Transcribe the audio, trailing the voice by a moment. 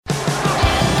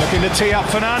Looking to tee up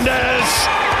Fernandes,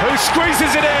 who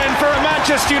squeezes it in for a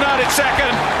Manchester United second.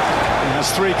 He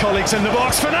has three colleagues in the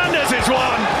box. Fernandes is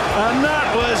one, and that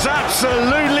was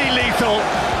absolutely lethal.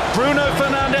 Bruno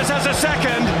Fernandes has a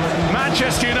second.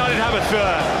 Manchester United have a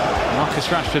third. Marcus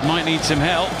Rashford might need some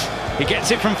help. He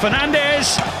gets it from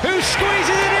Fernandes, who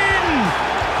squeezes it in.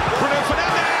 Bruno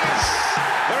Fernandes,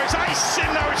 there is ice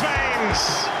in those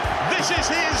veins. This is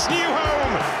his new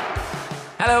home.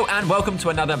 Hello and welcome to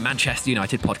another Manchester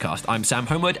United podcast. I'm Sam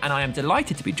Homewood and I am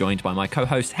delighted to be joined by my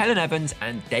co-hosts Helen Evans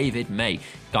and David May.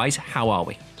 Guys, how are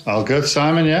we? All good,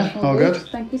 Simon, yeah? All good.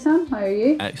 Thank you, Sam. How are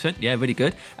you? Excellent. Yeah, really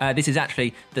good. This is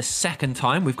actually the second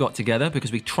time we've got together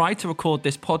because we tried to record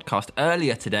this podcast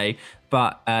earlier today,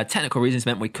 but technical reasons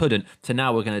meant we couldn't. So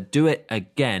now we're going to do it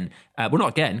again. Well, not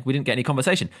again. We didn't get any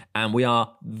conversation. And we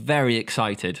are very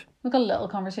excited. We got a little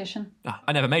conversation.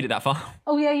 I never made it that far.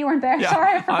 Oh, yeah, you weren't there. Yeah,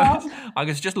 sorry, I forgot. I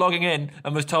was just logging in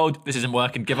and was told this isn't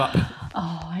working, give up.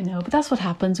 Oh, I know. But that's what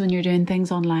happens when you're doing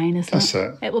things online, isn't That's it?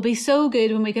 it. It will be so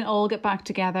good when we can all get back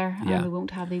together and Yeah. we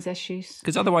won't have these issues.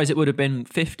 Because otherwise it would have been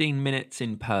 15 minutes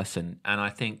in person. And I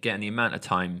think getting the amount of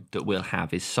time that we'll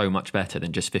have is so much better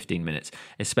than just 15 minutes,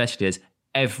 especially as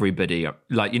everybody,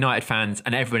 like United fans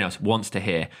and everyone else, wants to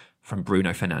hear from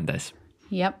Bruno Fernandes.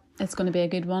 Yep, it's going to be a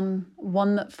good one.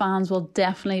 One that fans will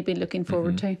definitely be looking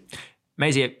forward to.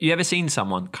 Maisie, have you ever seen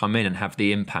someone come in and have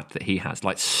the impact that he has,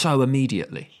 like so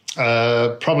immediately?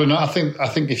 Probably not. I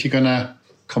think if you're going to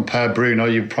compare Bruno,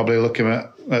 you're probably looking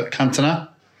at Cantona.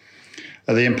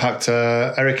 The impact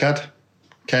Eric had.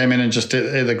 Came in and just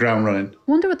hit the ground running.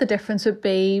 I wonder what the difference would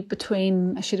be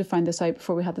between, I should have found this out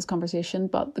before we had this conversation,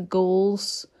 but the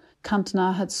goals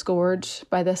Cantona had scored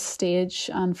by this stage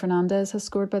and Fernandes has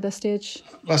scored by this stage.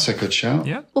 That's a good shout.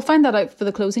 Yeah. We'll find that out for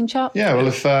the closing chat. Yeah, well,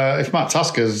 if Matt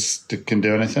Taskers can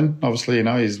do anything, obviously,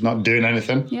 he's not doing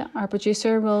anything. Yeah, our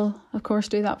producer will, of course,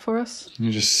 do that for us. He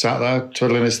just sat there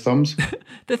twiddling his thumbs.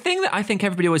 The thing that I think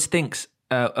everybody always thinks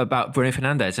about Bruno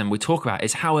Fernandes, and we talk about,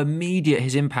 is how immediate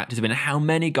his impact has been and how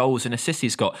many goals and assists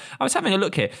he's got. I was having a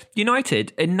look here.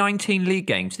 United, in 19 league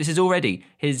games, this is already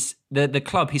the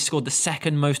club he's scored the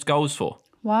second most goals for.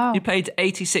 Wow. He played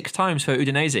 86 times for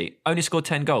Udinese, only scored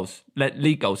 10 goals.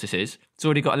 League goals this is. He's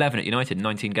already got 11 at United in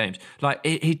 19 games.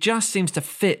 He just seems to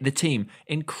fit the team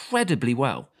incredibly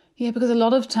well. Yeah, because a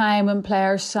lot of time when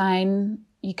players sign,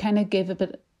 you kind of give a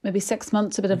bit, maybe 6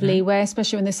 months, a bit of leeway,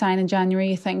 especially when they sign in January.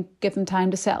 You think, give them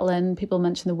time to settle in. People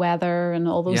mention the weather and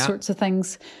all those sorts of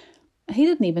things. He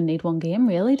didn't even need one game,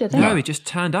 really, did he? No, he just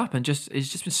turned up and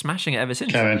he's just been smashing it ever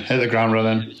since. Came in, hit the ground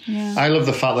running. Yeah. I love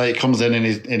the fact that he comes in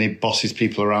and he bosses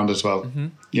people around as well.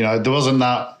 There wasn't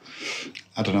that,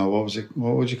 I don't know,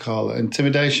 what would you call it?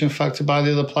 Intimidation factor by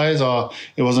the other players, or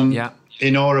it wasn't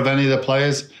in awe of any of the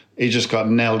players. He just got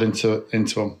nailed into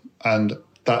them. And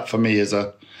that for me is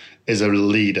a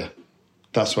leader.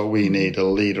 That's what we need, a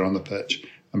leader on the pitch.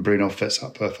 And Bruno fits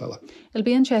that perfectly. It'll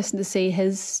be interesting to see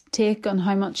his take on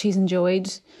how much he's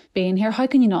enjoyed being here. How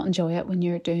can you not enjoy it when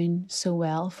you're doing so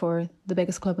well for the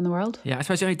biggest club in the world? Yeah, I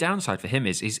suppose the only downside for him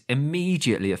is he's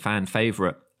immediately a fan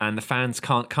favourite and the fans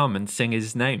can't come and sing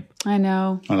his name. I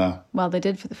know. I know. Well, they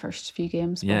did for the first few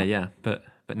games. Yeah. But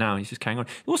now he's just carrying on.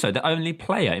 Also, the only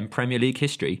player in Premier League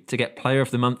history to get Player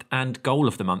of the Month and Goal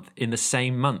of the Month in the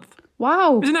same month.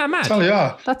 Wow. Isn't that mad? Tell you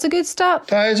what. That's a good stat.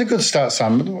 That is a good start,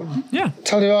 Sam. Yeah.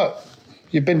 Tell you what,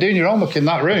 you've been doing your homework in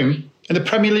that room. In the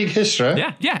Premier League history.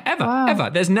 Yeah, ever.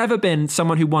 There's never been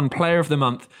someone who won Player of the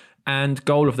Month and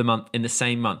Goal of the Month in the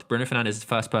same month. Bruno Fernandes is the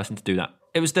first person to do that.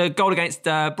 It was the goal against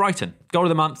Brighton. Goal of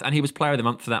the month, and he was Player of the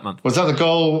Month for that month. Was that the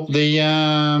goal?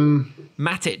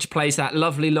 Matic plays that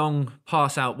lovely long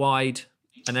pass out wide,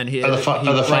 and then he At the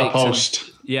far post.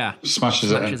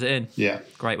 Smashes it in. Yeah.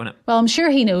 Great, wasn't it? Well, I'm sure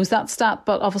he knows that stat,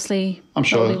 but obviously I'm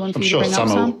sure Sam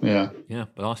will. Yeah. Yeah,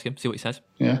 we'll ask him, see what he says.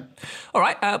 Yeah. All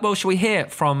right, well, shall we hear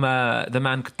from the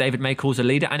man David May calls a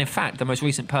leader, and in fact, the most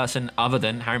recent person other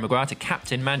than Harry Maguire to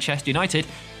captain Manchester United?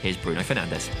 Here's Bruno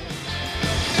Fernandes.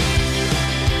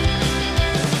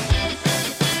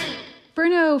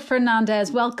 Bruno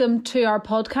Fernandes, welcome to our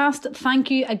podcast.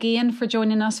 Thank you again for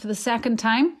joining us for the second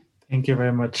time. Thank you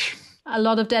very much. A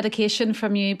lot of dedication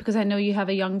from you because I know you have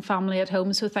a young family at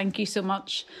home, so thank you so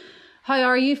much. How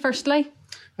are you, firstly?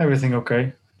 Everything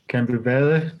okay. Can be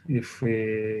better if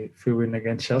we win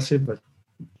against Chelsea, but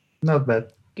not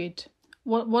bad. Good.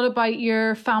 What about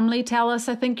your family? Tell us.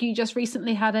 I think you just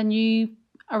recently had a new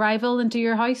arrival into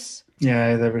your house.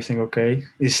 Yeah, everything okay.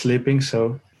 He's sleeping,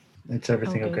 so it's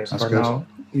everything okay. That's For good. now,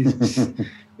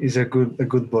 he's a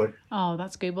good boy. Oh,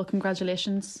 that's good. Well,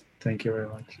 congratulations. Thank you very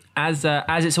much. As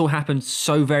it's all happened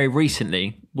so very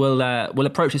recently, we'll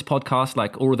approach this podcast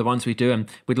like all of the ones we do, and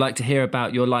we'd like to hear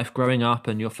about your life growing up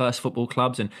and your first football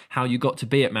clubs and how you got to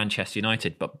be at Manchester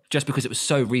United. But just because it was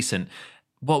so recent,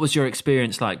 what was your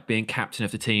experience like being captain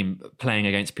of the team playing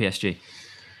against PSG?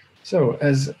 So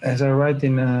as I write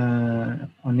on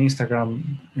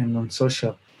Instagram and on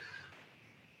social,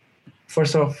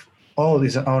 first of all,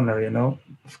 it's an honor,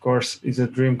 Of course, it's a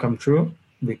dream come true,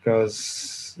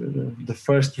 because the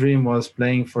first dream was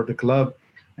playing for the club,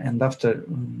 and after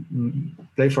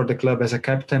play for the club as a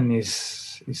captain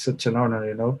is such an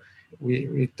honor,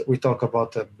 We talk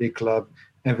about a big club,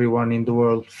 everyone in the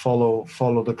world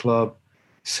follow the club,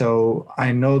 so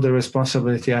I know the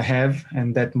responsibility I have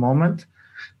in that moment.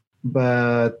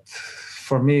 But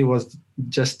for me, it was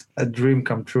just a dream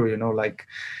come true,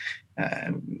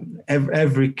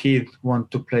 every kid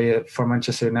want to play for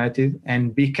Manchester United,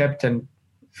 and be captain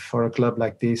for a club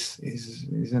like this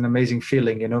is an amazing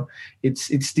feeling.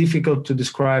 It's difficult to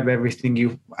describe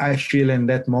everything I feel in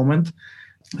that moment.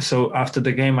 So after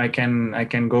the game, I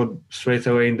can go straight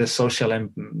away in the social and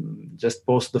just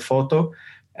post the photo.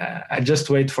 I just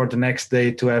wait for the next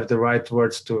day to have the right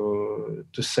words to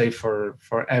say for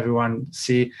everyone,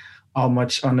 see how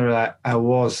much honor I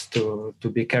was to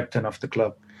be captain of the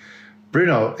club.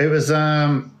 Bruno, it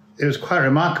was quite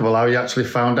remarkable how you actually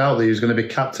found out that he was going to be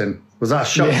captain. Was that a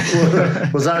shock?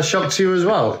 Yeah. Was that a shock to you as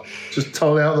well? Just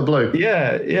totally out of the blue.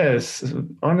 Yeah. Yes.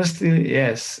 Honestly,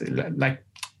 yes. Like,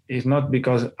 it's not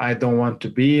because I don't want to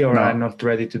be or I'm not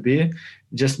ready to be.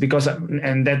 Just because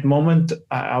in that moment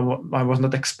I was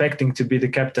not expecting to be the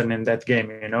captain in that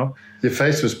game. Your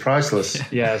face was priceless.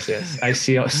 Yes. I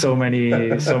see so many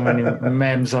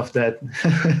memes of that.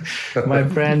 my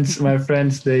friends,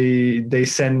 they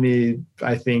send me,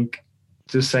 I think,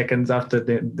 2 seconds after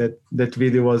that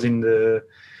video was in the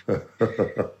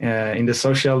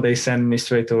social, they send me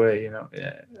straight away.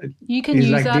 You can use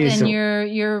like that in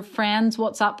your friends'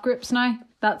 WhatsApp groups now.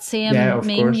 That same meme,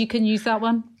 course. You can use that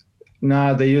one.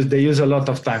 No, they use a lot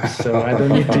of times, so I don't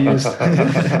need to use.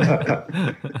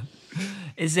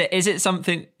 Is it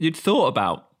something you'd thought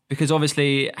about? Because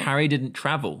obviously Harry didn't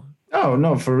travel. Oh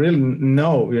no, for real,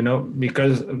 no.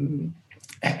 Because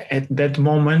at that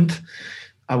moment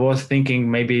I was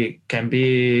thinking maybe can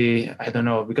be, I don't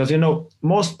know, because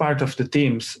most part of the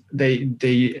teams they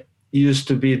used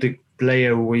to be the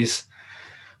player who is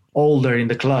older in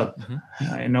the club.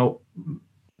 Mm-hmm.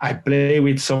 I play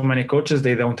with so many coaches,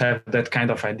 they don't have that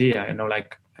kind of idea.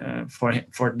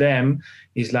 For them,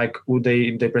 it's like who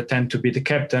they pretend to be the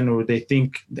captain, or they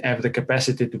think they have the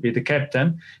capacity to be the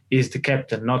captain is the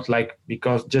captain. Not like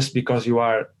just because you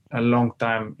are a long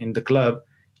time in the club,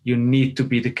 you need to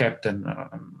be the captain.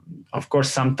 Of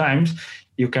course, sometimes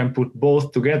you can put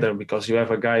both together because you have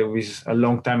a guy who is a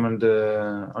long time on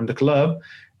the club,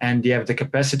 and you have the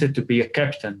capacity to be a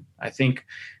captain. I think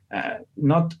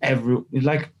not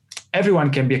everyone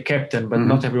can be a captain, but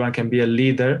not everyone can be a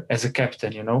leader as a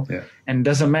captain. Yeah. And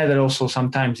doesn't matter. Also,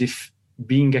 sometimes if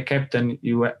being a captain,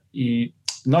 you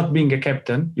not being a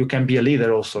captain, you can be a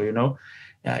leader. Also,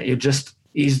 you just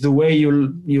is the way you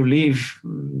live.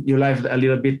 You live a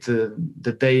little bit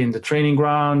the day in the training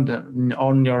ground,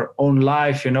 on your own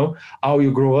life. How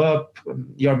you grow up,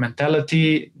 your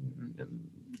mentality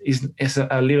is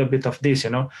a little bit of this.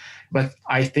 But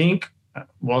I think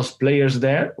was players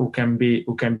there who can be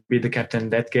the captain in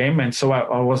that game, and so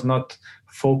I was not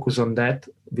focused on that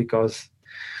because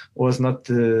was not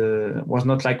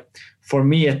like for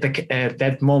me at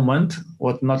that moment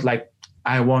was not like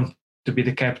I want to be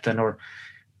the captain, or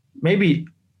maybe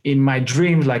in my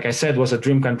dreams, like I said, was a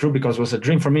dream come true because it was a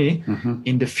dream for me. Mm-hmm.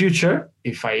 In the future,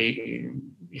 if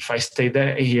I stay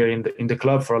there here in the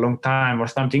club for a long time or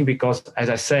something, because as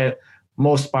I said,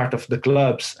 most part of the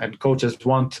clubs and coaches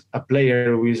want a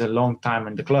player who is a long time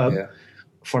in the club. Yeah.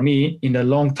 For me, in a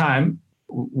long time,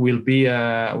 will be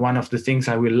one of the things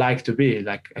I will like to be,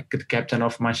 like a captain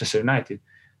of Manchester United.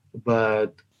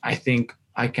 But I think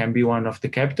I can be one of the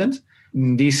captains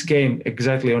in this game,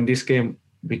 exactly on this game,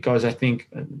 because I think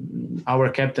our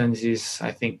captains is,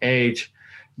 I think, Age,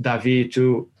 David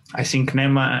too. I think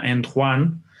Nema and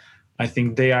Juan, I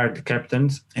think they are the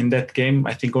captains. In that game,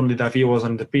 I think only David was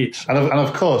on the pitch. And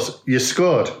of course, you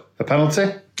scored a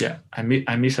penalty. Yeah, I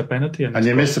miss a penalty. And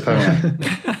you missed a penalty.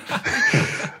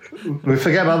 We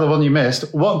forget about the one you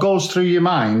missed. What goes through your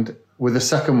mind with the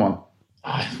second one?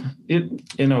 Do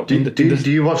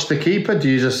you watch the keeper? Do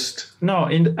you just... No,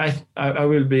 I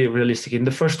will be realistic. In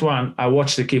the first one, I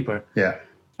watched the keeper. Yeah.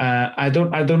 I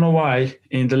don't know why.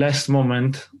 In the last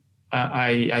moment,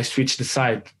 I switched the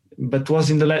side, but was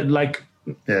in the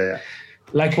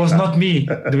like was not me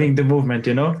doing the movement,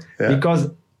 because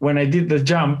when I did the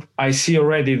jump, I see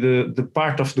already the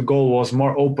part of the goal was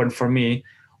more open for me,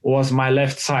 was my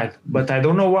left side. But I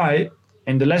don't know why.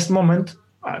 In the last moment,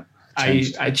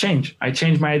 I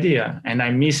changed my idea, and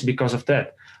I missed because of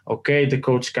that. Okay, the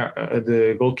coach,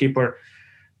 the goalkeeper,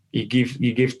 he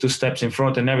gives 2 steps in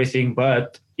front and everything.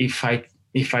 But if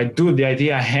I do the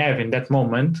idea I have in that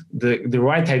moment, the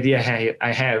right idea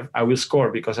I have, I will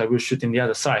score because I will shoot in the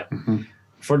other side. Mm-hmm.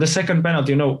 For the second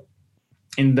penalty,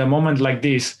 in the moment like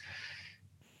this,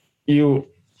 you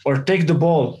or take the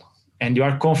ball and you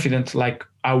are confident, like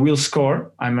I will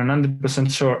score, I'm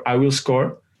 100% sure I will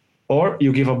score, or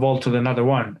you give a ball to another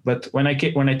one. But when I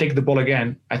take the ball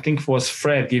again, I think it was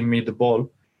Fred giving me the ball,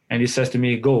 and he says to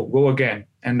me, go again.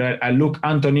 And I look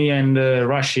Anthony and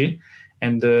Rashi,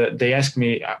 and they ask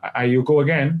me, are you go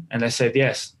again? And I said,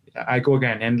 yes, I go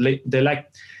again. And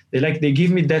they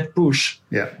give me that push.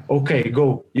 Yeah. Okay,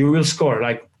 go, you will score.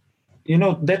 Like,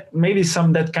 that maybe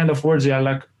that kind of words are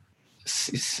like,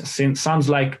 sounds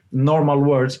like normal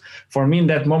words. For me in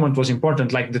that moment was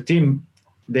important. Like the team,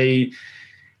 they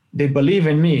believe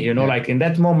in me, like in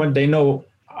that moment they know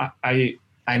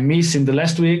I miss in the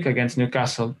last week against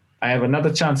Newcastle. I have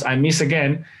another chance, I miss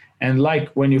again. And like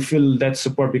when you feel that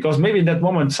support, because maybe in that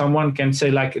moment someone can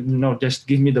say like, no, just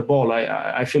give me the ball.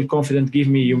 I feel confident, give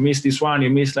me, you missed this one, you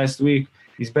missed last week.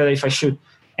 It's better if I shoot.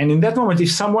 And in that moment,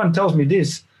 if someone tells me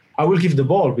this, I will give the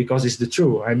ball because it's the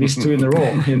truth. I missed 2 in a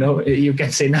row, you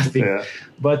can say nothing. Yeah.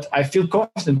 But I feel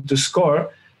confident to score.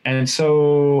 And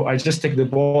so I just take the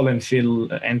ball and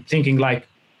thinking like,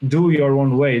 do your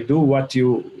own way, do what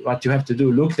you have to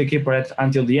do. Look the keeper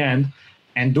until the end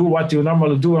and do what you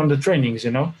normally do on the trainings,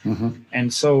 Mm-hmm.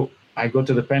 And so I go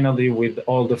to the penalty with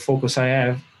all the focus I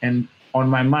have and on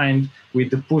my mind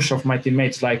with the push of my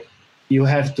teammates, like you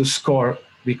have to score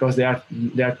because they are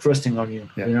trusting on you,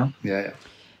 Yeah.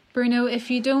 Bruno, if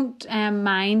you don't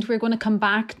mind, we're going to come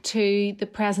back to the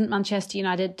present Manchester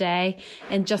United day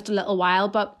in just a little while,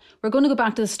 but we're going to go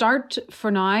back to the start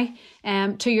for now,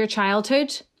 to your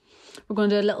childhood. We're going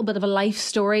to do a little bit of a life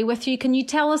story with you. Can you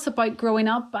tell us about growing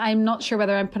up? I'm not sure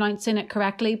whether I'm pronouncing it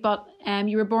correctly, but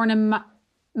you were born in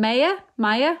Maia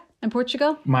in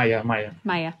Portugal?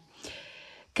 Maia.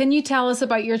 Can you tell us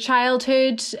about your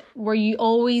childhood? Were you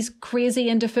always crazy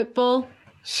into football?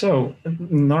 So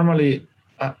normally,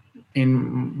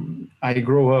 I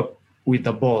grew up with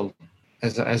the ball,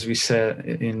 as we said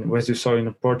as you saw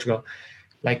in Portugal.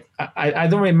 Like I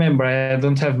don't remember. I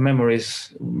don't have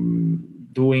memories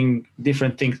doing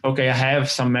different things. Okay, I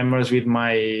have some memories with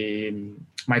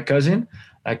my cousin.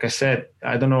 Like I said,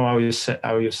 I don't know how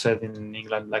you said in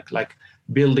England, like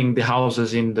building the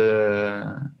houses in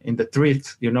the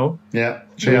trees, Yeah,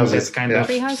 tree houses. That kind of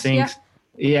things.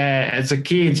 Yeah, as a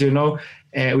kid,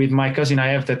 with my cousin, I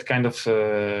have that kind of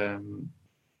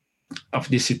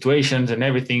these situations and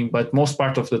everything. But most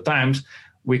part of the times,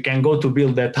 we can go to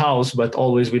build that house, but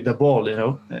always with the ball.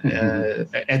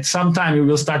 At some time, you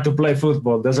will start to play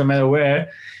football. Doesn't matter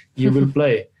where you will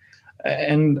play.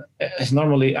 And as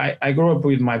normally, I grew up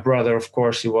with my brother. Of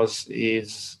course,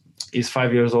 he's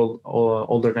 5 years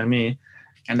older than me,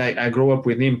 and I grew up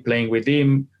with him, playing with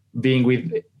him, being with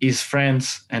his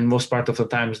friends, and most part of the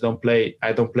times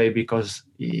I don't play because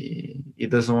he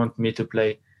doesn't want me to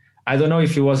play. I don't know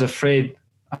if he was afraid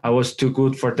I was too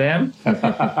good for them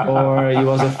or he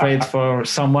was afraid for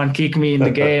someone kick me in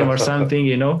the game or something,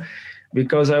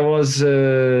 because I was,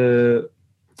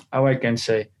 how I can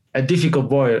say, a difficult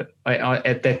boy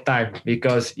at that time,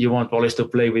 because you want always to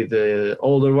play with the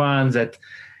older ones.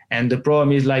 And the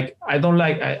problem is like, I don't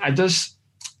like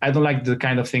the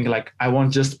kind of thing like I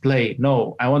won't just play.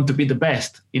 No, I want to be the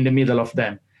best in the middle of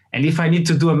them. And if I need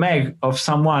to do a mag of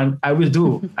someone, I will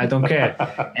do. I don't care.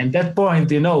 And that point,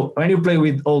 when you play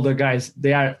with older guys,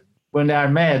 when they are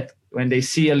mad, when they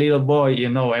see a little boy,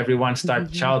 everyone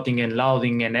starts shouting and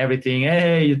louding and everything.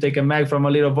 Hey, you take a mag from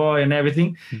a little boy and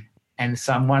everything. And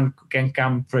someone can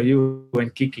come for you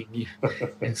and kicking you.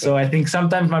 And so I think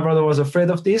sometimes my brother was afraid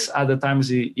of this. Other times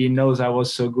he knows I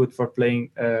was so good for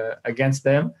playing against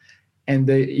them. And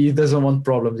he doesn't want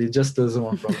problems. He just doesn't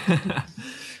want problems.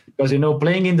 Because,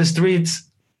 playing in the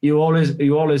streets, you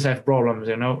always have problems,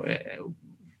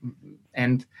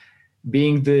 And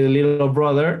being the little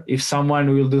brother, if someone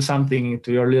will do something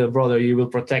to your little brother, you will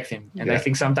protect him. And I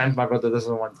think sometimes my brother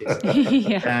doesn't want this.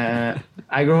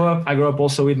 I grew up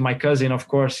also with my cousin. Of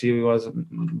course, he was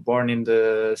born in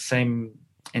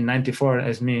in 94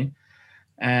 as me.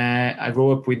 I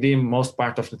grew up with him. Most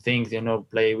part of the things,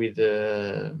 play with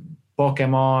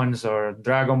Pokemons or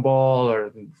Dragon Ball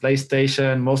or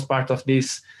PlayStation. Most part of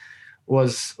this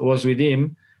was with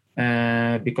him.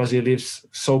 because he lives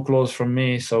so close from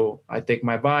me. So I take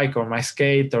my bike or my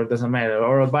skate, or it doesn't matter,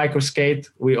 or a bike or skate.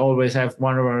 We always have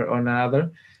one or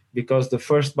another, because the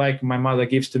first bike my mother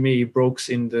gives to me breaks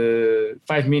in the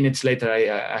 5 minutes later.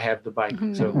 I have the bike.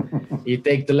 So you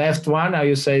take the left one, how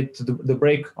you say, to the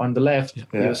brake on the left,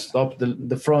 you stop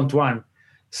the front one.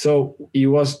 So he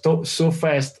was so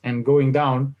fast and going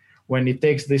down. When he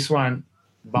takes this one,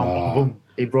 boom, boom,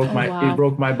 he broke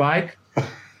my bike.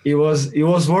 He was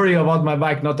worried about my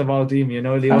bike, not about him. You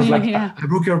know, he was like, I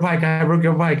broke your bike.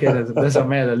 It doesn't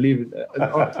matter. Leave it.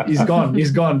 He's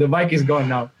gone. The bike is gone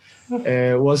now.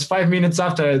 Was 5 minutes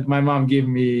after my mom gave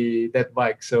me that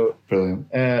bike. So brilliant.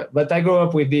 But I grew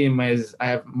up with him. As I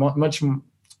have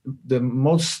the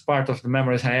most part of the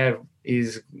memories I have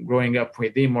is growing up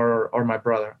with him or my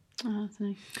brother. Oh, that's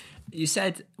nice. You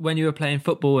said when you were playing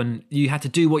football and you had to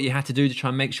do what you had to do to try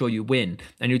and make sure you win.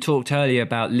 And you talked earlier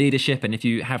about leadership, and if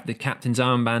you have the captain's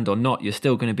armband or not, you're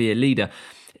still going to be a leader.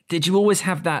 Did you always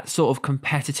have that sort of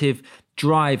competitive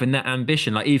drive and that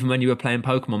ambition, like even when you were playing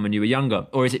Pokemon when you were younger?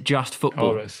 Or is it just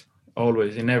football?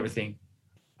 Always, in everything.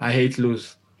 I hate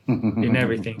lose in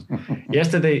everything.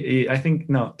 Yesterday,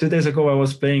 2 days ago, I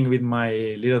was playing with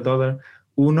my little daughter,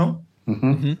 Uno.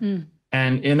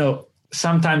 And, you know,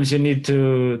 sometimes you need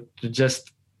to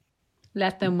just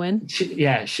let them win.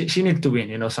 She needs to win,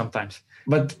 you know, sometimes.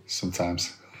 But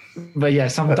sometimes,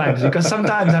 because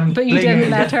sometimes I'm. But you didn't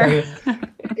let her.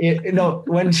 You know,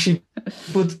 when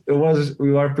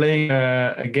we were playing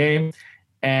a game,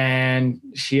 and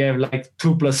she had like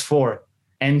 2 + 4,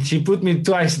 and she put me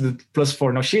twice the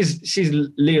 +4. Now she's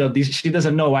little. She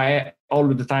doesn't know. I all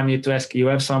the time need to ask. You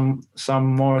have some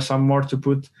more to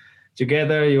put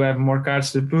together, you have more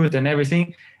cards to put and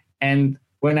everything. And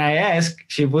when I ask,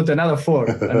 she put another 4,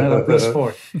 another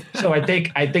 +4. So I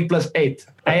take +8.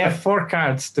 I have 4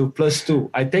 cards to +2.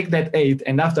 I take that 8,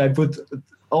 and after I put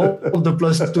all the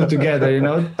 +2 together, you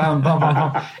know, bam, bam, bam,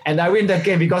 bam, and I win that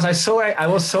game because I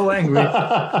was so angry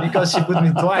because she put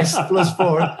me twice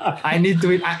 +4. I need to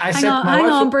win. I said, hang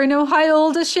on, Bruno. How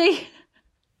old is she?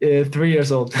 3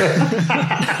 years old.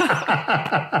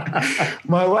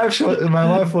 My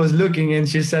wife was looking, and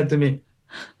she said to me,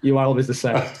 "You are always the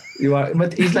same. You are."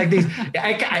 But it's like this.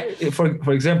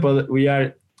 For example, we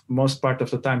are most part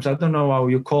of the times. I don't know how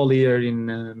you call here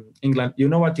in England. You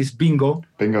know what is bingo?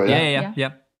 Bingo.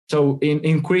 Yeah. So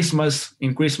in Christmas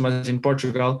in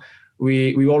Portugal,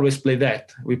 we always play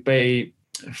that. We pay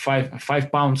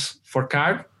 £5 for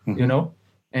card, you know.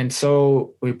 And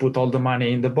so we put all the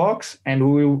money in the box, and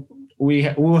who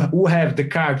have the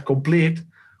card complete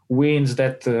wins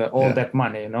that that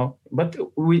money, you know. But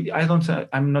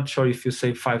I'm not sure if you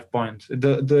say 5 points.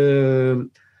 The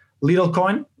little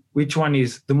coin, which one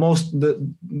is the most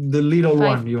the little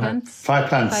one you have? 5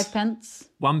 pence. 5 pence.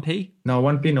 1p? No,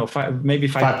 1p. No, 5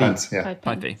 pence. Yeah,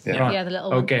 5p. Yeah, the little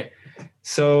one. Okay.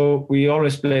 So we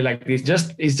always play like this.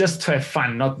 It's just to have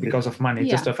fun, not because of money.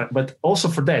 Just to have fun. But also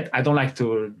for that, I don't like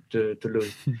to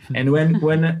lose. And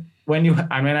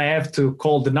when I have to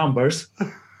call the numbers,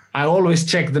 I always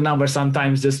check the number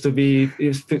sometimes just to be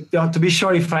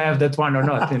sure if I have that one or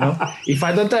not. You know, if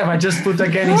I don't have, I just put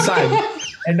again inside,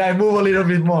 and I move a little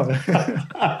bit more.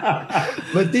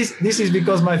 But this is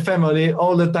because my family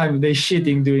all the time they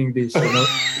shitting doing this. You know,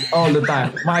 all the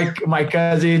time. My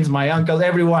cousins, my uncles,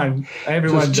 everyone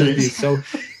does this. So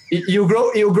you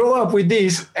grow up with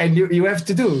this, and you have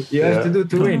to do. You have to do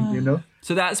to win. You know.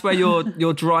 So that's where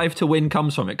your drive to win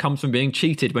comes from. It comes from being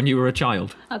cheated when you were a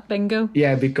child. At bingo.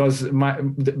 Yeah, because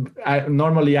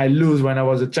normally I lose when I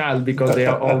was a child because they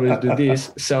always do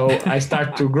this. So I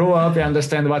start to grow up and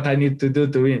understand what I need to do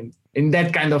to win in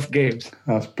that kind of games.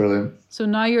 That's brilliant. So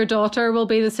now your daughter will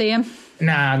be the same?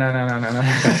 No.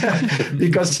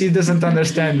 Because she doesn't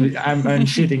understand I'm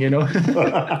cheating, you know.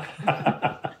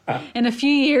 In a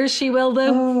few years she will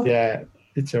though. Yeah.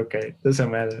 It's okay. Doesn't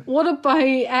matter. What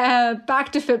about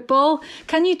back to football?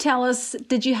 Can you tell us,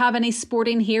 did you have any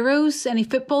sporting heroes, any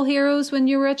football heroes when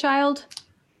you were a child?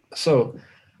 So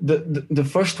the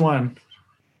first one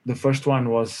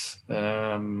was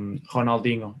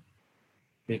Ronaldinho,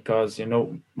 because, you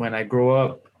know, when I grew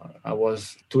up, I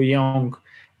was too young.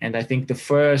 And I think the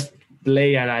first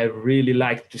player I really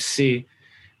liked to see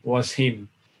was him,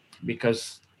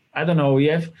 because, I don't know,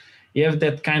 you have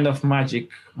that kind of magic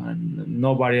and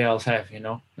nobody else have, you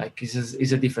know, like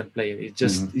he's a different player. He's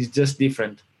just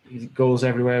different. He goes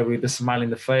everywhere with a smile in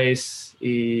the face.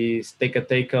 He's take a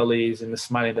tackle, he's in a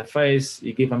smile in the face.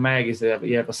 You give a mag,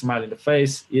 you have a smile in the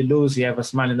face. You lose, you have a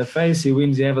smile in the face. You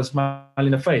win, you have a smile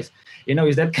in the face. You know,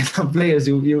 it's that kind of players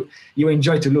you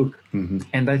enjoy to look.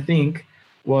 And I think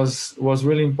was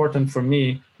really important for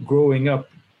me growing up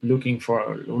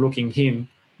looking him,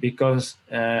 because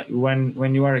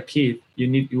when you are a kid,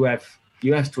 you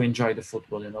have to enjoy the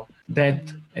football.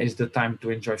 That is the time to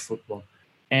enjoy football.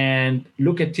 And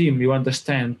look at him, you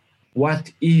understand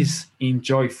what is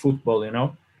enjoy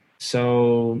football.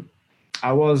 So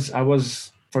I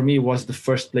was for me, was the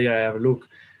first player I ever looked.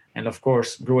 And of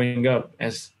course, growing up,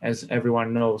 as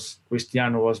everyone knows,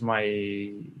 Cristiano was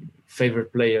my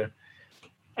favorite player.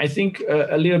 I think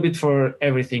a little bit for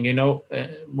everything,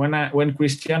 when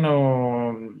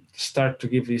Cristiano started to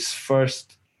give his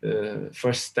first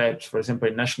steps, for example,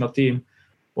 in national team,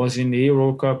 was in the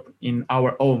Euro Cup in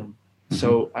our home. Mm-hmm.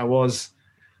 So I was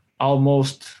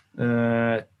almost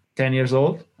 10 years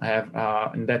old. I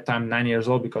have in that time 9 years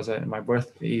old, because my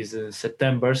birthday is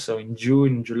September. So in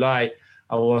June, July,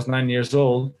 I was 9 years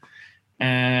old.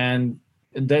 And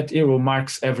that Euro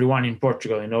marks everyone in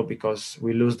Portugal, because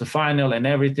we lose the final and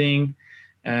everything.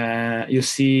 You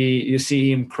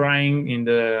see him crying in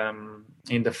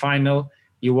the final.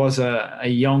 He was a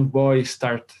young boy,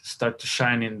 start to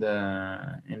shine in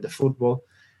the football,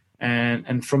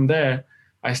 and from there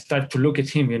I start to look at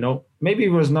him. Maybe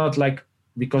it was not like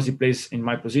because he plays in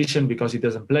my position, because he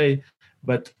doesn't play,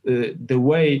 but the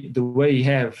way he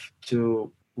have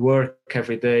to work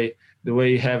every day, the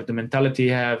way you have the mentality,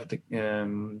 you have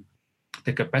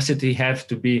the capacity, you have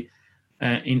to be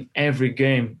in every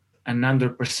game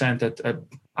 100% at a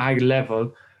high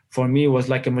level. For me, was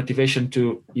like a motivation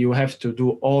to, you have to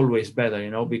do always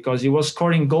better, because he was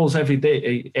scoring goals every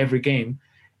day, every game,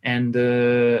 and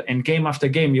game after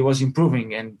game he was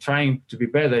improving and trying to be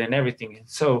better and everything. And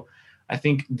so I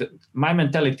think my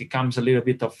mentality comes a little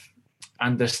bit of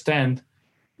understand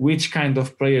which kind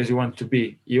of players you want to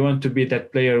be. You want to be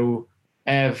that player who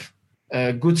have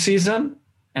a good season,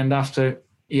 and after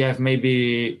you have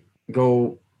maybe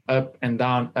go up and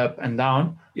down,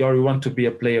 or you want to be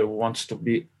a player who wants to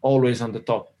be always on the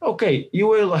top. Okay, you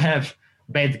will have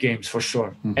bad games for sure.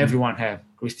 Mm-hmm. Everyone have.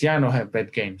 Cristiano have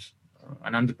bad games,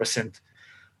 100%.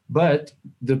 But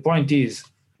the point is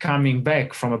coming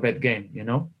back from a bad game,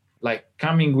 like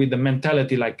coming with the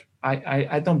mentality like,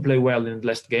 I don't play well in the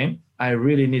last game. I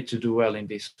really need to do well in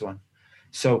this one.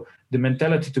 So the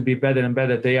mentality to be better and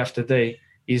better day after day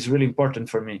is really important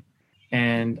for me.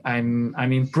 And I'm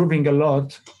improving a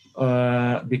lot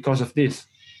because of this.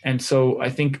 And so I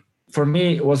think for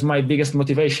me it was my biggest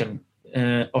motivation.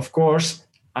 Of course,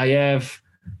 I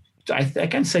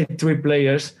can say 3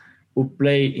 players who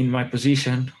play in my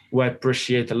position who I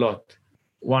appreciate a lot.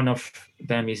 One of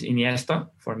them is Iniesta.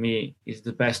 For me, is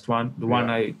the best one, one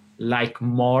I like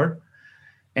more.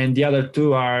 And the other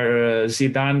 2 are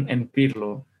Zidane and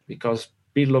Pirlo, because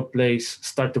Pirlo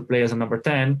start to play as a number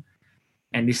 10,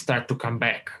 and he start to come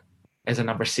back as a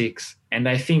number 6. And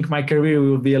I think my career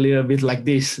will be a little bit like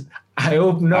this. I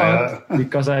hope not,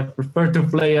 because I prefer to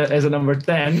play as a number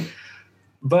 10.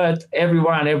 But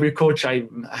every coach I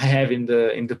have in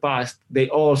the past, they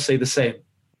all say the same.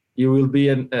 You will be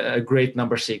a great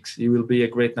number 6. You will be a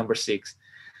great number 6.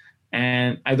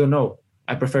 And I don't know.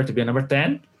 I prefer to be a number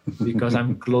 10 because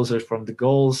I'm closer from the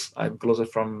goals. I'm closer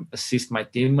from assist my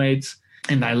teammates.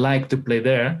 And I like to play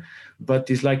there. But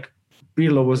it's like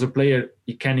Pirlo was a player,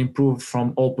 he can improve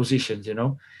from all positions,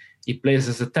 He plays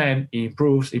as a 10, he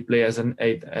improves. He plays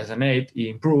as an 8, he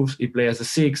improves. He plays as a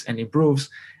 6 and improves.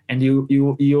 And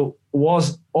you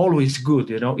was always good,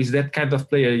 He's that kind of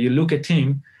player. You look at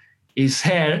him, his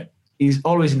hair is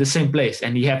always in the same place,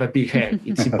 and he have a big hair.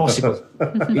 It's impossible.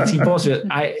 It's impossible.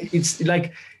 It's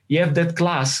like you have that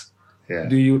class. Yeah.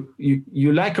 Do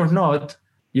you like or not?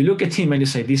 You look at him and you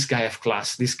say, this guy have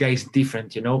class. This guy is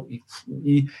different,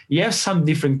 He has some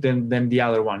different than the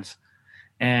other ones.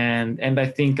 And I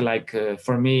think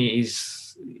for me,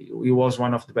 he was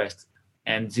one of the best.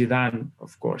 And Zidane,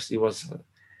 of course, he was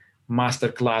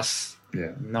master class,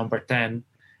 number 10.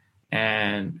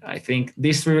 And I think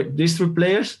these three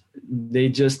players, they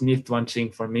just need one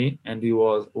thing for me, and it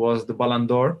was the Ballon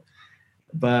d'Or.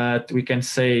 But we can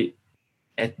say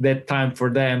at that time for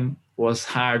them was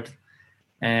hard,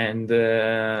 and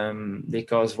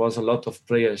because was a lot of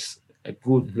players,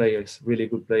 good players, really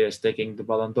good players taking the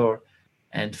Ballon d'Or.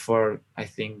 And for, I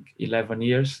think, 11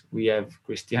 years, we have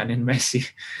Cristiano and Messi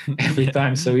every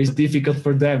time. So it's difficult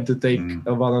for them to take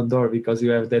a Ballon d'Or because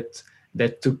you have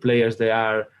that 2 players, they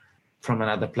are from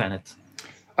another planet.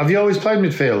 Have you always played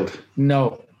midfield?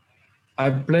 No.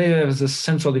 I play as a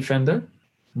central defender.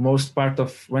 Most part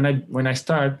of when I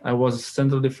start, I was a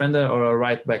central defender or a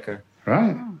right backer.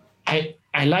 Right.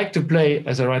 I like to play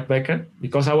as a right backer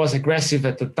because I was aggressive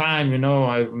at the time.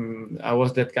 I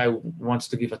was that guy who wants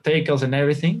to give a tackles and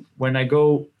everything. When I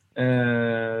go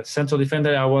central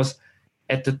defender, I was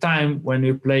at the time when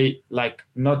we play like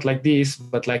not like this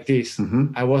but like this,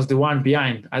 I was the one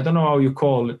behind. I don't know how you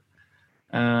call it,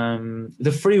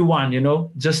 the free one,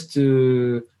 just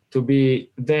to be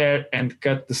there and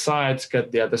cut the sides,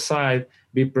 cut the other side,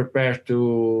 be prepared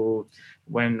to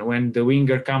when the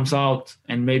winger comes out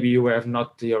and maybe you have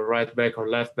not your right back or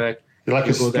left back, you're like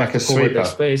a sweeper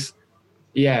space.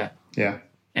 Yeah.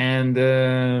 And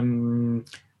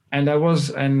I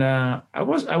was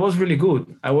really good.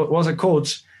 I was a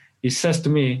coach. He says to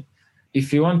me,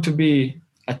 if you want to be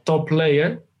a top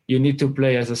player, you need to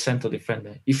play as a central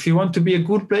defender. If you want to be a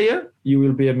good player, you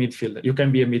will be a midfielder. You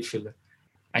can be a midfielder.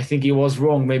 I think he was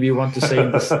wrong. Maybe you want to say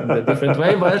in a different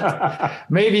way, but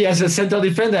maybe as a central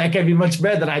defender, I can be much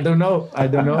better. I don't know.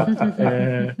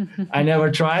 I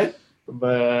never tried,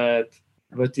 but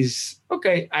it's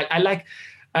okay. I like.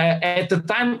 At the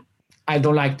time, I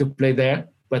don't like to play there,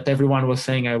 but everyone was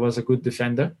saying I was a good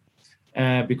defender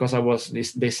because I was.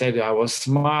 They said I was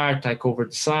smart. I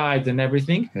covered the side and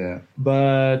everything. Yeah.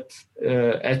 But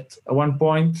at one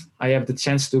point, I have the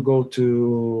chance to go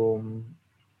to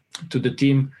the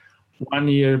team 1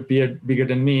 year bigger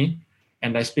than me,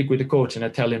 and I speak with the coach and I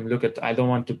tell him, look, I don't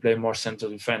want to play more central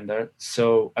defender.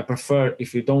 So I prefer,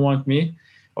 if you don't want me,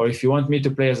 or if you want me to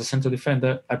play as a central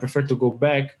defender, I prefer to go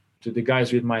back to the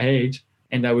guys with my age,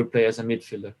 and I will play as a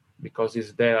midfielder because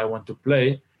it's there I want to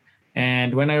play.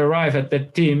 And when I arrived at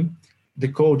that team, the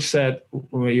coach said,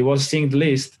 he was seeing the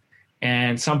list,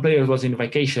 and some players was in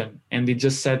vacation, and he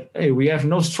just said, hey, we have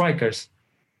no strikers.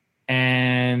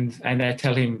 And I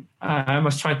tell him, I'm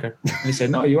a striker. And he said,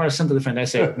 no, you are a central defender. I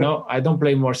said, no, I don't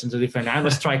play more central defender. I'm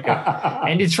a striker.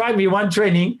 And he tried me one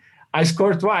training. I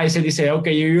scored twice. And he said,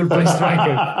 okay, you will play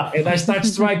striker. And I start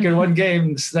striker one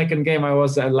game. Second game, I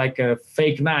was like a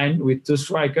fake 9 with 2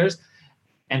 strikers.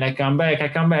 And I come back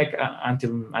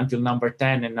until number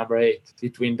 10 and number 8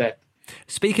 between that.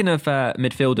 Speaking of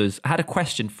midfielders, I had a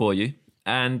question for you.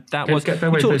 And that was... Can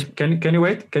you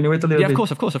wait? Can you wait a little bit? Yeah,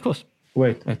 of course.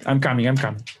 Wait, I'm coming.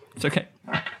 It's okay.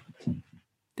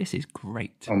 This is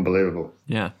great. Unbelievable.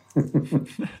 Yeah.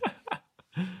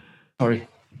 Sorry.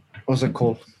 It was a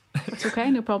cold. It's okay,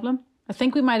 no problem. I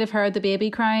think we might have heard the baby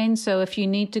crying, so if you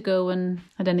need to go and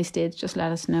at any stage, just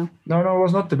let us know. No, it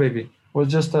was not the baby. It was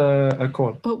just a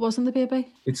call. Oh, it wasn't the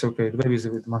baby? It's okay. The baby's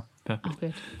with mom. Oh,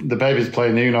 good. The baby's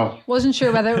playing Uno. Wasn't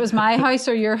sure whether it was my house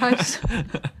or your house.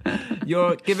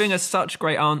 You're giving us such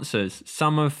great answers.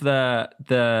 Some of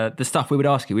the stuff we would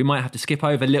ask you, we might have to skip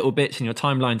over little bits in your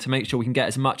timeline to make sure we can get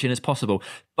as much in as possible.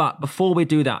 But before we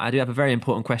do that, I do have a very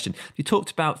important question. You talked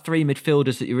about 3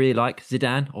 midfielders that you really like.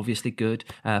 Zidane, obviously good.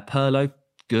 Pirlo,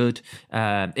 good.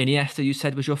 Iniesta, you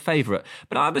said was your favourite.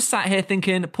 But I was sat here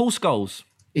thinking, Paul Scholes.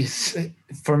 Is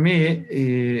for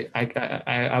me,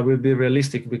 I will be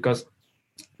realistic because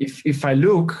if I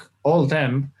look all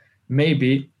them,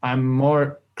 maybe I'm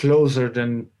more closer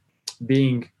than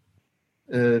being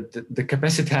the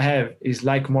capacity I have is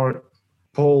like more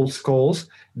Paul Scholes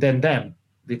than them,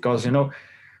 because Paul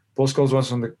Scholes was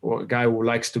the guy who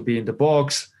likes to be in the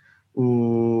box,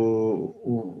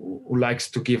 who likes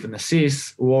to give an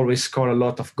assist, who always score a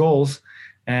lot of goals,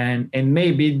 and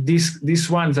maybe these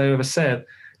ones I ever said,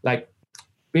 like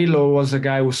Pirlo was a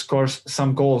guy who scores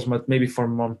some goals, but maybe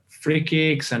from free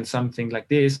kicks and something like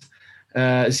this.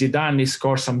 Zidane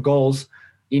scores some goals.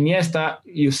 Iniesta,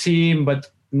 you see him,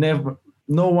 but no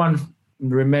one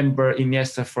remember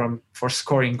Iniesta for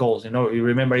scoring goals. You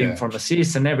remember him from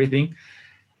assists and everything.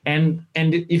 And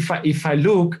if I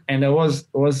look, and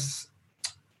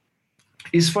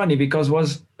it's funny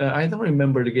because I don't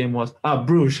remember the game was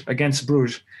Bruges against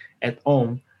Bruges at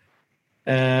home.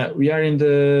 We are in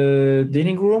the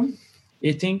dining room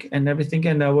eating and everything,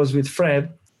 and I was with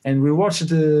Fred, and we watched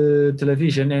the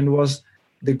television, and was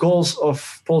the goals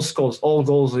of Paul Scholes, all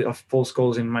goals of Paul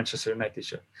Scholes in Manchester United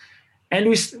shirt. And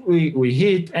we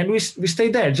hit, and we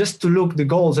stayed there just to look the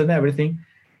goals and everything.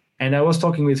 And I was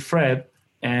talking with Fred,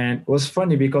 and it was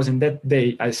funny because in that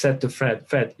day I said to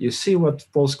Fred, you see what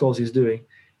Paul Scholes is doing?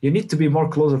 You need to be more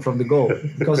closer from the goal,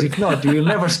 because if not, you will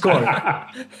never score.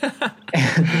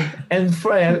 And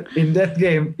Fred, in that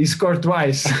game, he scored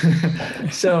twice.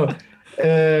 So,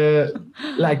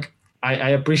 I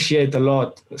appreciate a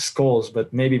lot Scholes,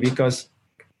 but maybe because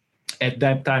at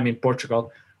that time in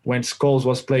Portugal, when Scholes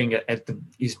was playing at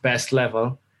his best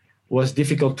level, was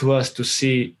difficult to us to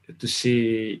see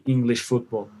English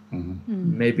football.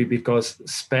 Mm-hmm. Maybe because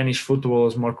Spanish football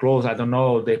is more close. I don't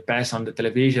know. They pass on the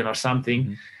television or something,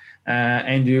 mm-hmm.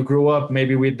 And you grew up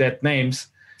maybe with that names.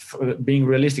 Being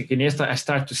realistic, Iniesta, I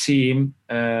started to see him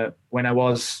when I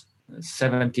was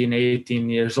 17, 18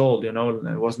 years old. It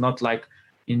was not like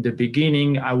in the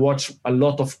beginning, I watched a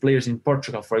lot of players in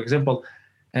Portugal. For example,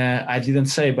 I didn't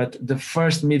say, but the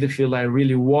first midfield I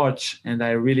really watch and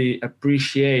I really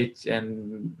appreciate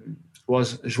and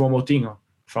was João Moutinho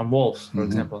from Wolves, for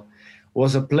example.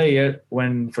 Was a player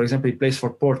when, for example, he plays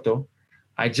for Porto.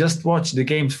 I just watch the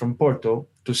games from Porto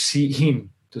to see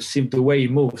him, to see the way he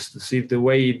moves, to see the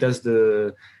way he does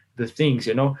the things,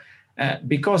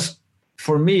 because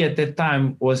for me at that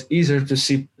time was easier to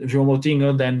see João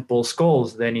Moutinho than Paul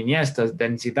Scholes, than Iniesta,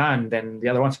 than Zidane, than the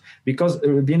other ones. Because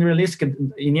being realistic,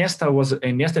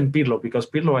 Iniesta and Pirlo. Because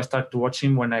Pirlo, I start to watch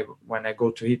him when I go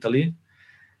to Italy.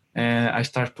 I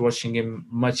start watching him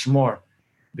much more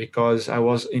because I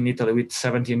was in Italy with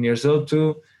 17 years old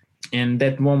too. In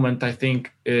that moment, I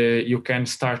think you can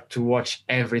start to watch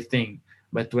everything.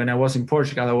 But when I was in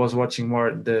Portugal, I was watching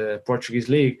more the Portuguese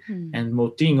league. And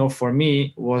Moutinho, for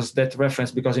me, was that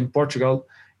reference because in Portugal,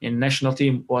 in national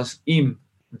team, was him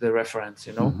the reference,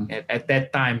 at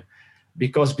that time.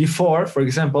 Because before, for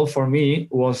example, for me,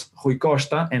 was Rui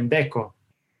Costa and Deco.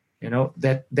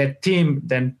 That team,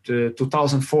 then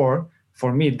 2004,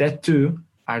 for me, that two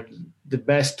are the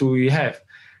best two we have.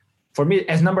 For me,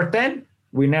 as number 10,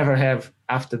 we never have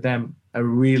after them a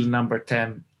real number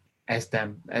 10 as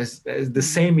them, as the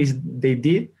same as they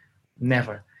did,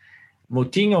 never.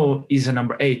 Moutinho is a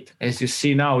number 8. As you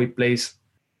see now, he plays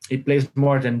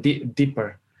more than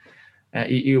deeper.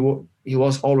 He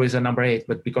was always a number 8,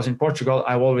 but because in Portugal,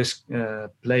 I always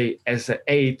play as an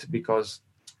 8 because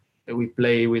we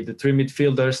play with the 3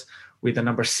 midfielders with a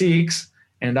number 6,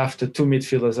 and after 2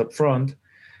 midfielders up front.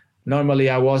 Normally,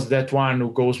 I was that one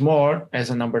who goes more as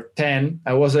a number 10.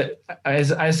 I was,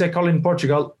 as I call in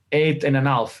Portugal,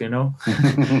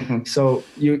 8.5, So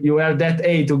you have that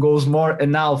 8 who goes more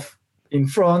an half in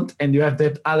front, and you have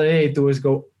that other 8 who is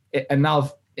go an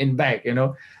half in back,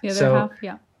 Yeah, so, half,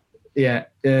 yeah. Yeah,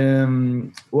 for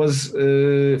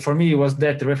me, it was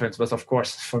that reference. But of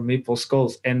course, for me, Paul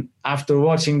Scholes. And after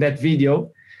watching that video,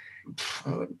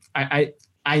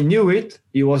 I knew it.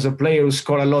 He was a player who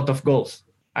scored a lot of goals.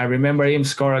 I remember him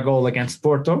score a goal against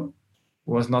Porto. It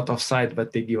was not offside,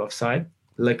 but they give offside.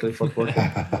 Luckily for Porto.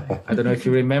 I don't know if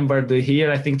you remember the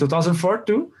year, I think 2004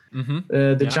 too,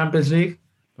 the Champions League.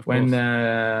 When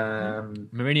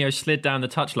Mourinho slid down the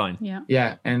touchline.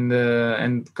 Yeah, and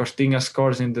Costinha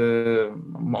scores in the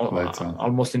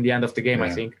almost in the end of the game,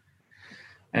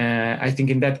 yeah. I think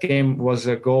in that game was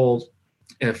a goal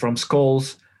from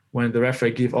Scholes when the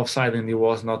referee gave offside and he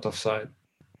was not offside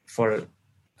for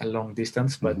a long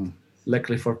distance, but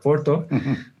luckily for Porto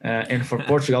and for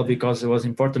Portugal, because it was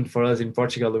important for us in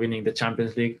Portugal winning the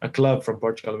Champions League, a club from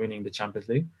Portugal winning the Champions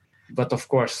League. But of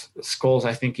course, Scholes,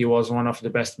 I think he was one of the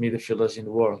best midfielders in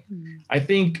the world. I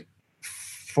think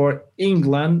for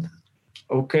England,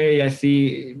 I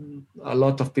see a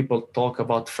lot of people talk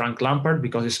about Frank Lampard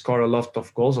because he scored a lot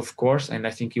of goals, of course, and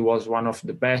I think he was one of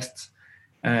the best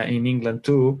in England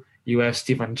too. You have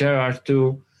Steven Gerrard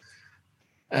too.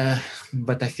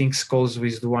 But I think Scholes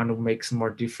is the one who makes more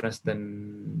difference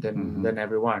than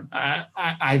everyone.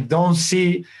 I don't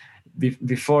see...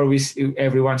 Before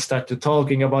everyone started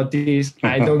talking about this,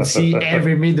 I don't see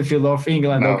every midfielder of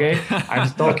England. No. Okay,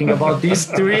 I'm talking about these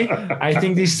 3. I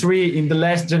think these 3 in the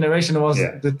last generation was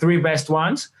the 3 best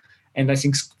ones, and I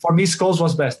think for me Scholes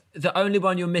was best. The only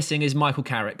one you're missing is Michael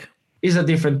Carrick. He's a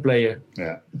different player.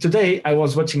 Yeah. Today I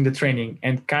was watching the training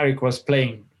and Carrick was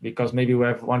playing because maybe we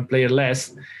have one player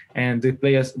less, and the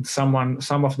players, some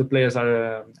of the players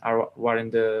were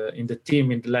in the team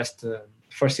in the last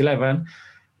first 11.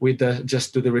 With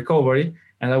just to the recovery,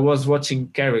 and I was watching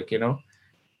Carrick,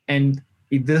 and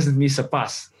he doesn't miss a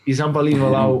pass. It's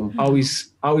unbelievable how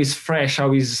he's fresh,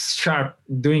 how he's sharp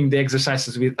doing the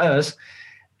exercises with us.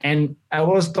 And I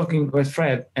was talking with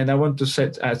Fred, and I want to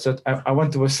say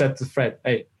to Fred,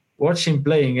 hey, watch him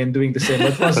playing and doing the same.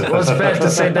 But it was bad to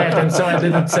say that, and so I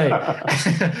didn't say.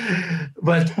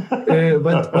 but it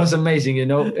was amazing,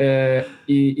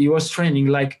 He was training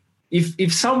like.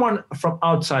 If someone from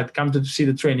outside comes to see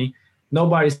the training,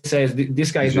 nobody says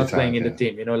this guy is not playing in the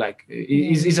team.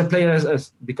 He's a player as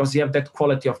us because he have that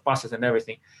quality of passes and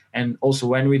everything. And also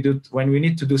when we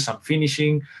need to do some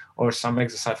finishing or some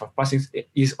exercise of passing,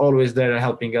 he's always there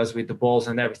helping us with the balls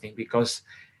and everything because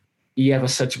he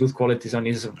has such good qualities on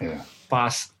his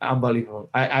pass. Unbelievable.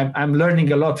 I'm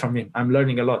learning a lot from him. I'm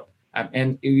learning a lot,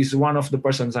 and he's one of the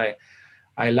persons I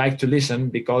like to listen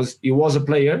because he was a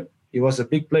player. He was a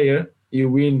big player. You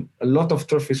win a lot of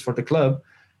trophies for the club,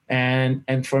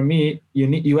 and for me,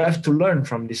 you have to learn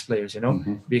from these players,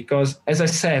 because as I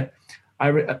said,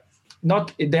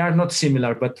 they are not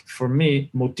similar, but for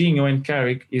me, Moutinho and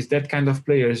Carrick is that kind of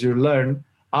players. You learn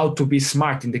how to be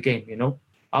smart in the game,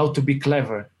 how to be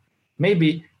clever.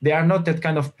 Maybe they are not that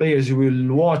kind of players you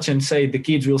will watch and say, the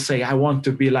kids will say, I want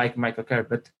to be like Michael Carrick.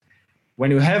 But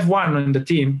when you have one on the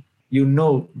team, you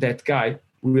know that guy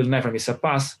will never miss a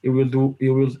pass. You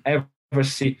will ever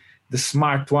see the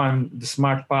smart one, the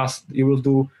smart pass. You will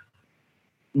do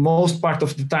most part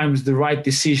of the times the right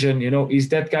decision. Is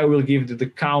that guy will give the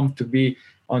calm to be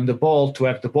on the ball, to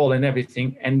have the ball and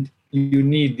everything. And you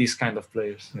need these kind of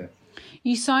players. Yeah.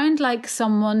 You sound like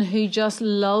someone who just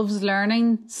loves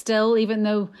learning still, even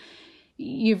though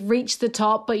you've reached the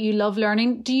top, but you love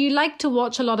learning. Do you like to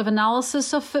watch a lot of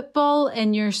analysis of football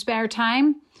in your spare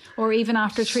time? Or even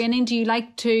after training, do you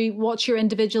like to watch your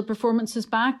individual performances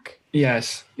back?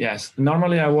 Yes.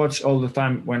 Normally I watch all the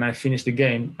time. When I finish the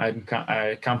game,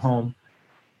 I come home,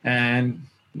 and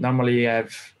normally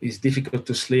it's difficult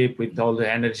to sleep with all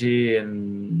the energy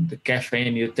and the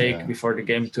caffeine you take before the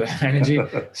game to have energy.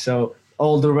 So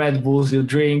all the Red Bulls you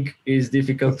drink is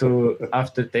difficult to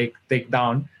after take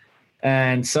down.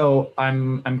 And so I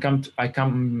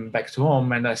come back to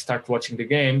home and I start watching the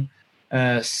game,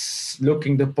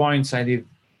 looking the points I did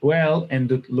well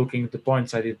and looking at the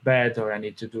points I did bad, or I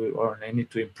need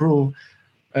to improve.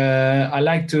 I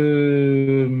like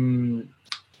to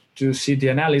see the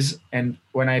analysis, and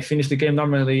when I finish the game,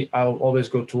 normally I'll always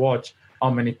go to watch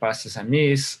how many passes I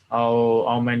miss,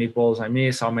 how many balls I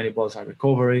miss, how many balls I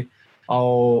recover,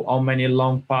 how many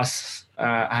long passes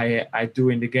I do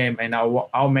in the game, and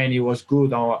how many was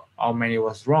good, how many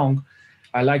was wrong.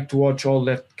 I like to watch all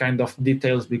that kind of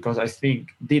details, because I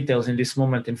think details in this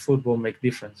moment in football make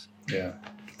difference. Yeah.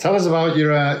 Tell us about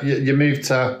your move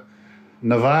to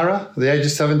Navarra at the age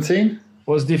of 17. It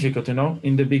was difficult,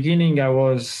 In the beginning, I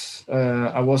was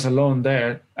alone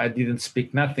there. I didn't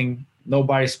speak nothing.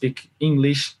 Nobody speak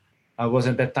English. I was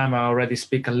at that time. I already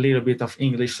speak a little bit of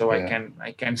English, so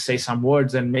I can say some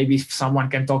words, and maybe if someone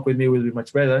can talk with me, will be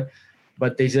much better.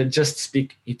 But they just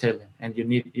speak Italian, and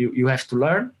you have to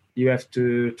learn. You have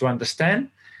to understand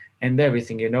and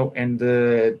everything, And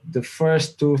the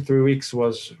first 2-3 weeks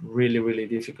was really, really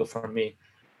difficult for me.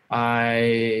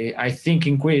 I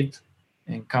thinking quit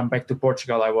and come back to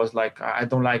Portugal. I was like, I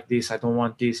don't like this. I don't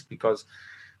want this, because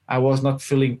I was not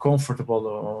feeling comfortable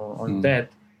on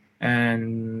that.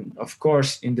 And of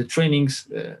course, in the trainings,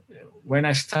 when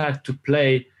I start to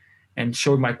play and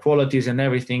show my qualities and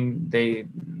everything,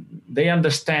 they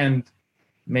understand.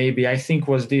 Maybe I think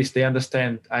was this, they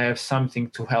understand I have something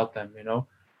to help them,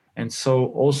 And so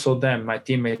also them, my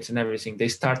teammates and everything, they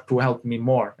start to help me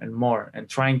more and more, and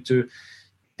trying to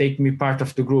take me part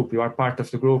of the group. You are part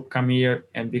of the group, come here.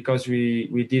 And because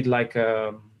we did like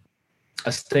a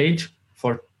stage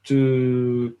for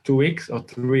 2 weeks or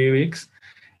 3 weeks,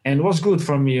 and it was good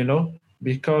for me,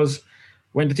 because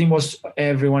when the team was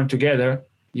everyone together,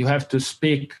 you have to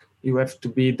speak, you have to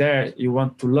be there, you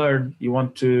want to learn, you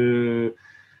want to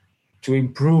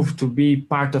improve, to be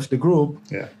part of the group.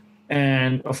 Yeah.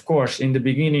 And of course, in the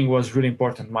beginning was really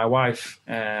important. My wife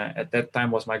at that time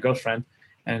was my girlfriend,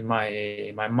 and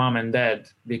my mom and dad,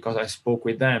 because I spoke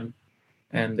with them,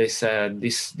 and they said,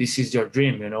 this is your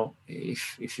dream,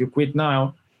 If you quit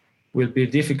now, it will be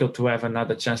difficult to have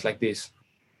another chance like this.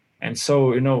 And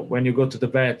so, when you go to the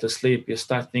bed to sleep, you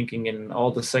start thinking in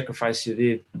all the sacrifice you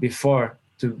did before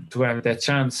to have that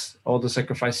chance, all the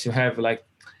sacrifice you have, like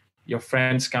your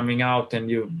friends coming out and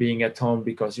you being at home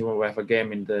because you will have a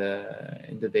game in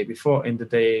the day before, in the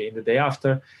day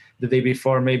after, the day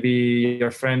before, maybe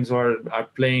your friends are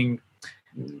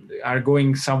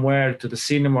going somewhere to the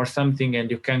cinema or something, and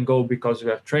you can't go because you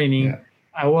have training. Yeah.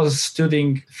 I was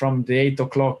studying from the 8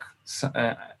 o'clock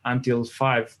until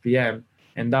 5 p.m.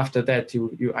 And after that,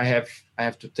 I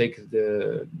have to take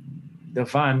the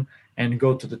van and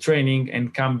go to the training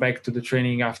and come back to the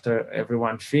training after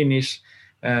everyone finish.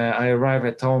 I arrive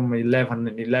at home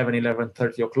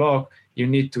 11:30 o'clock. You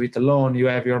need to eat alone. You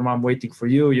have your mom waiting for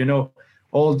you.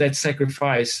 All that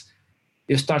sacrifice.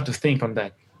 You start to think on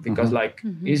that because,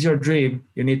 is your dream.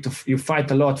 You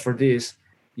fight a lot for this.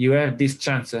 You have this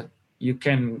chance. You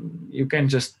can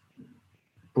just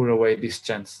put away this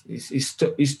chance.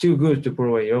 It's too good to put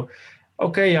away.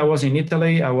 Okay, I was in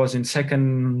Italy. I was in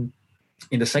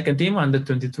the second team under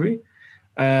 23.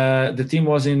 The team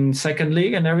was in second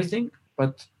league and everything,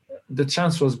 but the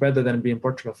chance was better than being in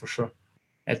Portugal for sure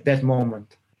at that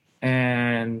moment.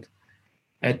 And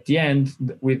at the end,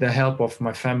 with the help of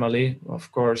my family,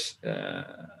 of course,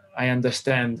 I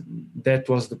understand that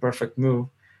was the perfect move.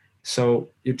 So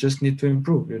you just need to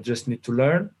improve. You just need to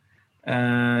learn.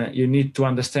 You need to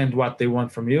understand what they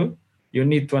want from you. You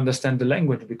need to understand the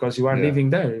language because you are living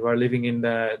there. You are living in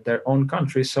their own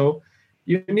country. So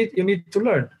you need to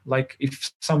learn. Like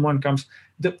if someone comes,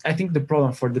 I think the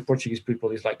problem for the Portuguese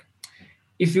people is like,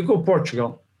 if you go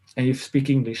Portugal and you speak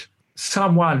English,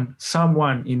 someone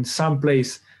in some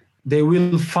place, they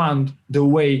will find the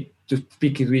way to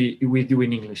speak with you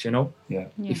in English, Yeah.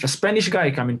 If a Spanish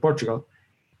guy come in Portugal,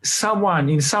 someone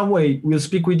in some way will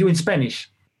speak with you in Spanish.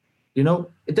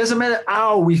 It doesn't matter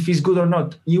how, if he's good or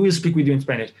not, he will speak with you in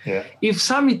Spanish. Yeah. If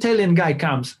some Italian guy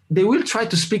comes, they will try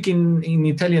to speak in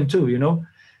Italian too,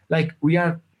 Like we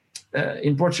are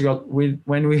in Portugal,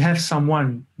 when we have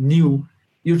someone new,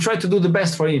 you try to do the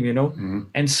best for him, Mm-hmm.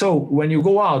 And so when you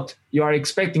go out, you are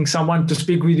expecting someone to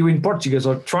speak with you in Portuguese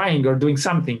or trying or doing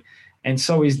something. And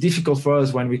so it's difficult for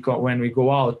us when we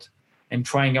go out and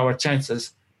trying our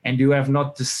chances, and you have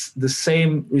not the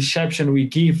same reception we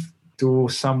give to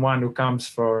someone who comes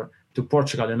to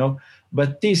Portugal,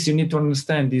 But this, you need to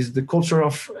understand, is the culture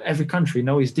of every country,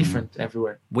 is different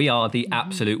everywhere. We are the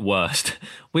absolute worst.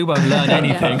 We won't learn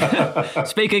anything.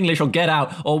 Speak English or get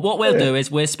out. Or what we'll do is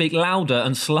we'll speak louder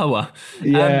and slower.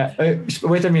 Yeah.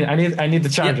 Wait a minute. I need the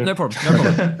charger. Yeah, no problem.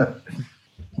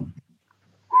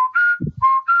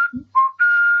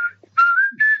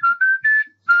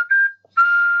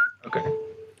 Okay.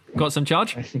 Got some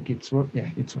charge? I think it's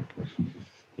working.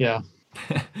 Yeah.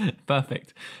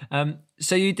 Perfect.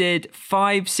 So you did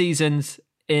 5 seasons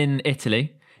in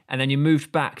Italy, and then you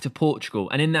moved back to Portugal.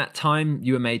 And in that time,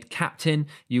 you were made captain.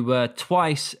 You were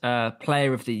twice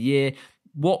Player of the Year.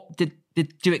 What did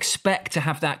you expect to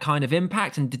have that kind of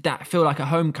impact? And did that feel like a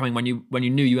homecoming when you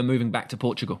knew you were moving back to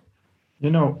Portugal?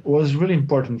 It was really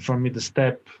important for me, the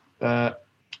step.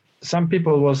 Some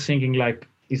people was thinking like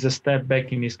it's a step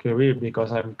back in his career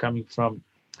because I'm coming from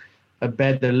a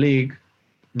better league,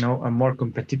 a more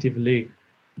competitive league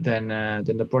than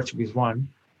the Portuguese one,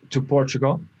 to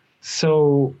Portugal.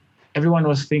 So everyone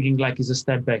was thinking like it's a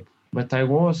step back. But I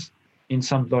was in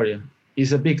Sampdoria.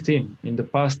 It's a big team. In the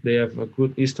past, they have a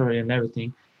good history and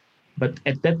everything. But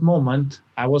at that moment,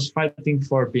 I was fighting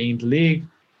for being in the league,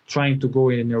 trying to go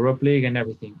in Europa League and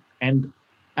everything. And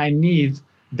I need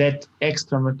that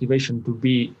extra motivation to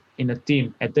be in a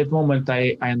team. At that moment,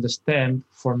 I understand,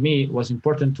 for me, it was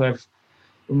important to have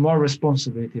more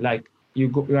responsibility. Like you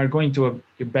are going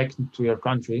back to your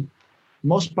country.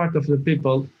 Most part of the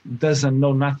people doesn't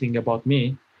know nothing about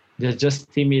me. They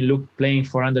just see me playing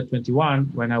for under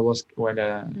 21 when I was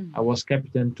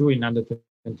captain too in under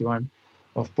 21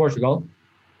 of Portugal.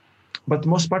 But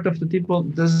most part of the people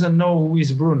doesn't know who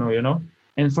is Bruno,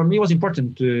 And for me, it was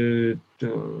important to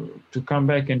come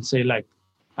back and say like,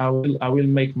 I will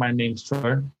make my name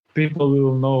stronger. People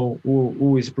will know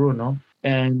who is Bruno,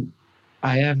 and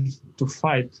I have to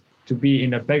fight to be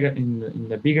in a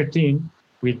bigger team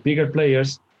with bigger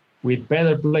players, with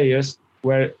better players,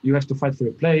 where you have to fight for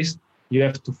a place. You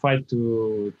have to fight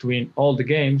to win all the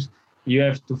games. You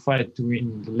have to fight to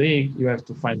win the league. You have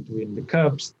to fight to win the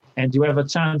cups, and you have a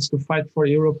chance to fight for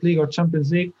Europa League or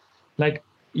Champions League. Like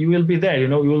you will be there, you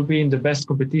will be in the best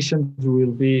competition. You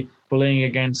will be playing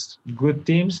against good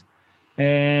teams,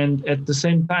 and at the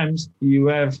same time, you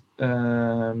have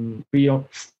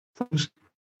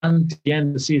until the end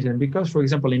of the season. Because, for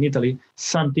example, in Italy,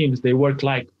 some teams, they work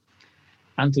like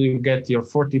until you get your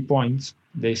 40 points.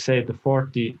 They say the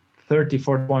 40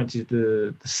 points is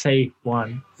the safe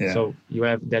one. Yeah. So you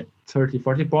have that 40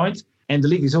 points and the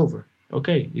league is over.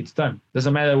 Okay, it's done.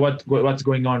 Doesn't matter what's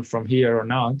going on from here or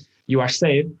not. You are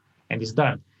safe and it's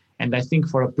done. And I think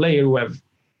for a player who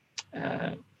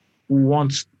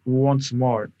wants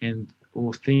more and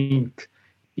who think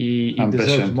he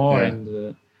deserves more,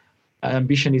 and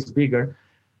ambition is bigger,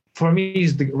 for me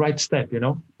is the right step,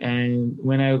 And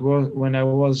when I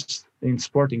was in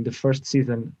Sporting the first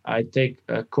season, I take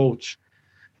a coach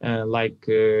like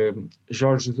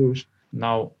Jorge Jesus.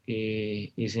 Now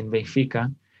he is in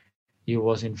Benfica. He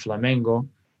was in Flamengo.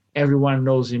 Everyone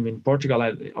knows him in Portugal.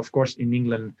 Of course, in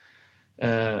England,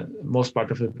 most part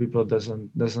of the people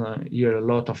doesn't hear a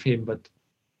lot of him. But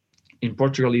in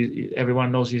Portugal,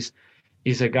 everyone knows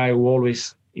he's a guy who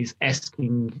always is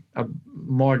asking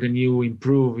more than you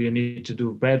improve. You need to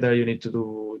do better. You need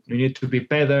to be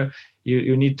better.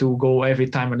 You need to go every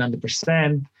time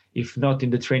 100%. If not in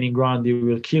the training ground, he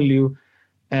will kill you.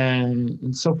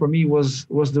 And so for me was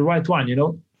the right one.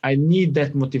 I need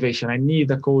that motivation. I need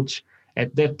a coach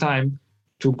at that time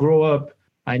to grow up.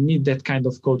 I need that kind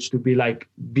of coach to be like,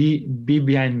 be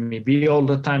behind me, be all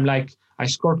the time. Like I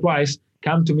scored twice,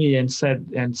 come to me and said,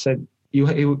 you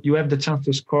have the chance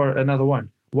to score another one.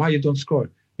 Why you don't score?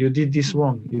 You did this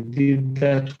wrong. You did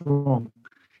that wrong.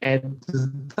 At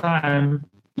the time,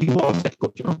 he was that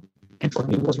coach, And for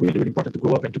me, it was really, really important to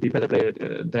grow up and to be a better player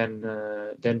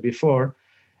than before.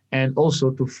 and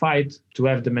also to fight, to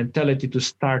have the mentality to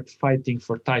start fighting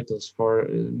for titles, for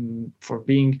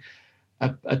being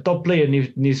a top player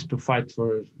needs to fight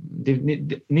for,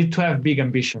 need to have big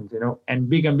ambitions, and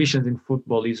big ambitions in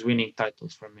football is winning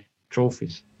titles for me,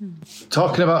 trophies.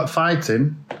 Talking about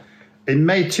fighting, in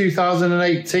May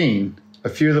 2018, a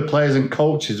few of the players and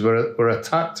coaches were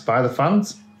attacked by the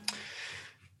fans.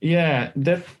 Yeah,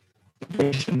 that.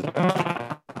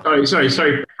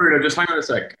 Sorry, Bruno, just hang on a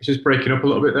sec. It's just breaking up a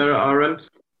little bit there at our end.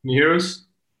 Can you hear us?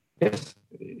 Yes,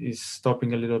 it's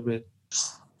stopping a little bit.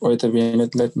 Wait a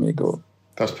minute, let me go.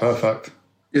 That's perfect.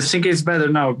 You think it's better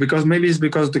now? Because maybe it's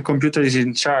because the computer is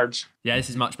in charge. Yeah, this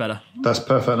is much better. That's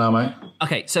perfect now, mate.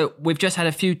 Okay, so we've just had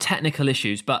a few technical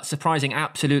issues, but surprising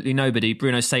absolutely nobody,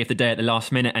 Bruno saved the day at the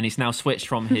last minute and he's now switched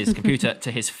from his computer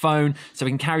to his phone, so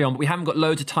we can carry on. But we haven't got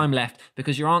loads of time left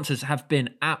because your answers have been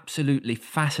absolutely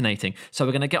fascinating. So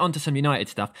we're going to get on to some United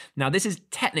stuff. Now, this is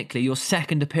technically your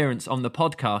second appearance on the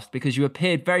podcast because you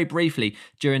appeared very briefly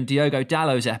during Diogo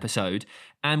Dalot's episode.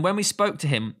 And when we spoke to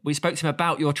him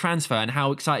about your transfer and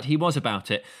how excited he was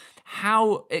about it.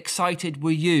 How excited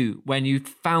were you when you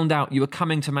found out you were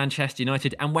coming to Manchester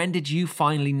United? And when did you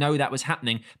finally know that was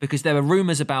happening? Because there were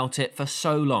rumours about it for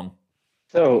so long.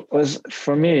 So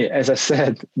for me, as I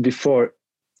said before,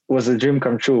 was a dream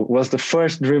come true. Was the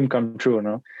first dream come true,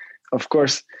 no? Of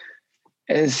course,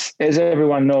 as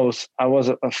everyone knows, I was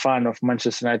a fan of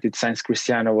Manchester United since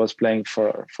Cristiano was playing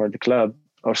for the club,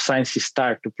 or since he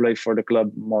started to play for the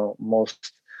club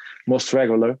most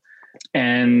regular.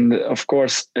 And of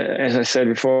course, as I said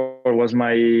before, was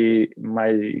my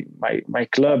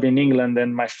club in England,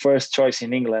 and my first choice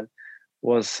in England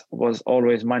was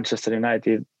always Manchester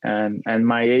United. And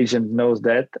my agent knows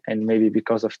that, and maybe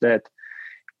because of that,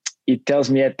 he tells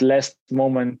me at last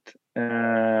moment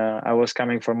I was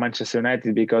coming from Manchester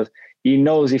United, because he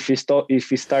knows if he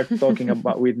start talking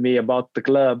with me about the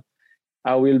club,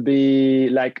 I will be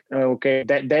like, okay,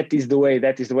 that is the way,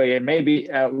 and maybe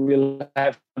we'll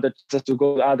have the chance to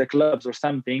go to other clubs or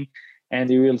something, and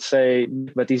he will say,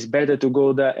 but it's better to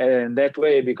go that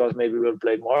way because maybe we'll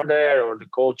play more there, or the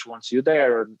coach wants you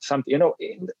there, or something.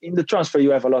 In the transfer you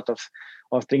have a lot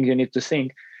of things you need to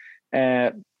think.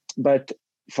 But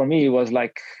for me, it was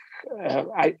like,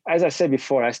 as I said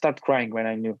before, I started crying when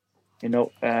I knew,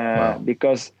 wow.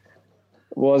 Because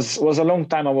was a long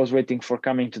time I was waiting for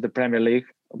coming to the Premier League.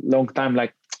 Long time,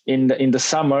 like in the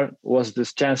summer was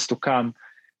this chance to come,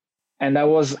 and I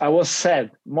was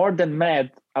sad, more than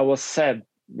mad. I was sad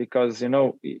because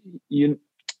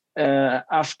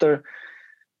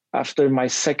after my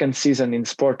second season in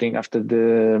Sporting, after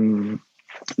the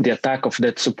attack of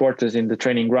that supporters in the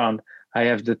training ground, I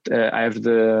have the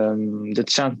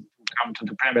chance to come to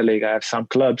the Premier League. I have some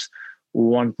clubs who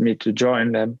want me to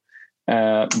join them.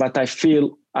 But I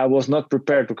feel I was not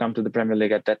prepared to come to the Premier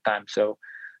League at that time. So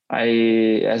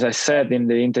as I said in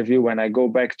the interview, when I go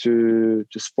back to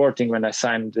Sporting, when I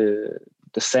signed the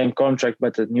same contract,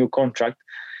 but a new contract,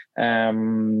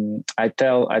 I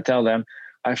tell them,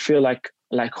 I feel like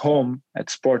home at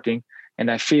Sporting,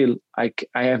 and I feel like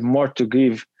I have more to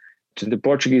give to the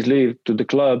Portuguese league, to the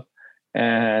club,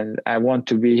 and I want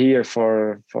to be here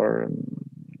for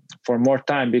more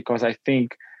time, because I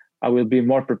think I will be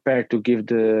more prepared to give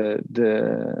the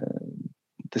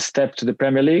step to the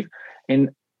Premier League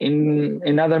in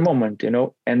another moment,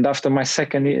 And after my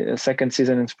second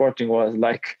season in Sporting was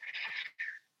like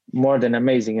more than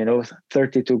amazing,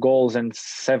 32 goals and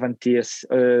 70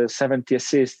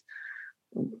 assists.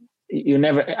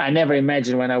 I never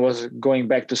imagined when I was going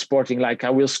back to Sporting, like I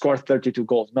will score 32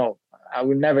 goals. No, I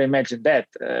would never imagine that.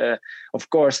 Of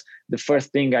course, the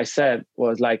first thing I said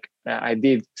was like, I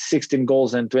did 16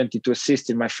 goals and 22 assists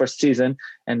in my first season.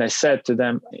 And I said to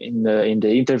them in the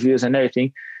interviews and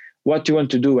everything, what do you want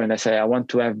to do? And I say, I want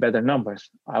to have better numbers.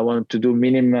 I want to do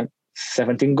minimum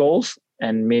 17 goals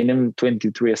and minimum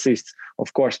 23 assists.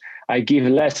 Of course, I give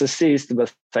less assists,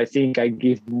 but I think I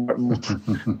give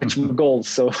much more goals.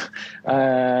 So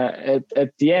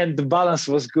at the end, the balance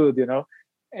was good,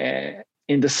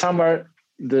 in the summer,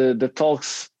 the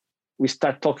talks, we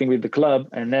start talking with the club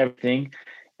and everything.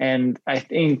 And I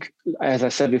think, as I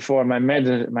said before, my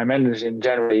manager in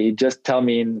January, he just tell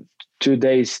me in 3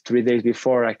 days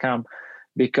before I come,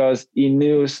 because he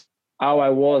knew how I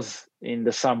was in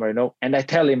the summer, And I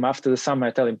tell him after the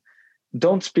summer,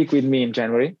 don't speak with me in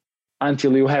January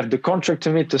until you have the contract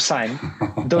to me to sign.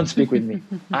 Don't speak with me.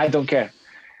 I don't care.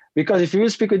 Because if you will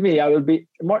speak with me, I will be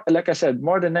more, like I said,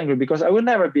 more than angry, because I will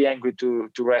never be angry to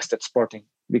rest at Sporting,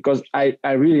 because I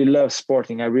really love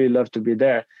Sporting. I really love to be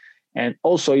there. And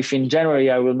also, if in January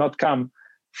I will not come,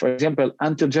 for example,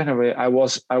 until January, I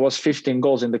was 15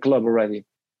 goals in the club already.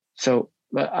 So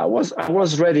I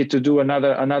was ready to do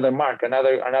another mark,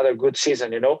 another good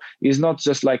season. It's not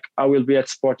just like I will be at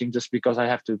Sporting just because I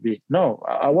have to be. No,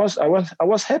 I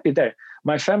was happy there.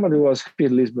 My family was happy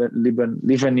living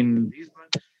in Lisbon.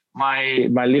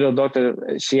 My little daughter,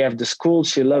 she have the school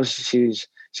she loves.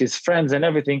 She's friends and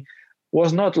everything.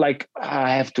 Was not like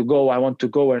I have to go, I want to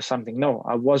go or something. No,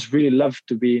 I was really loved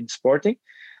to be in Sporting.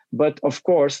 But of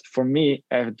course, for me,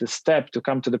 the step to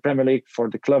come to the Premier League for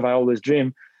the club I always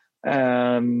dream,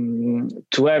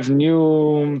 to have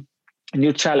new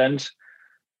challenge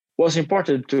was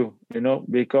important too,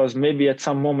 because maybe at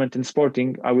some moment in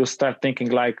Sporting, I will start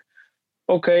thinking like,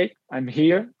 okay, I'm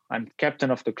here, I'm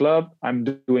captain of the club, I'm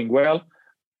doing well.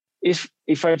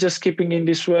 If I just keeping in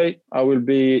this way, I will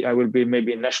be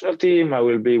maybe in national team. I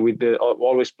will be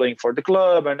always playing for the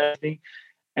club and everything,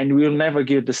 and we will never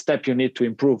give the step you need to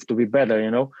improve to be better,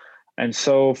 And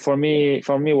so for me, it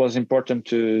was important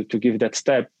to give that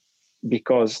step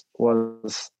because it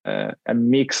was a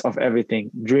mix of everything,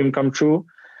 dream come true,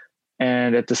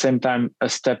 and at the same time a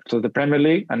step to the Premier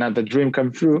League, another dream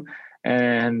come true.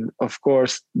 And of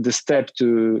course, the step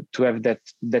to have that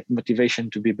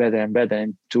motivation to be better and better,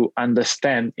 and to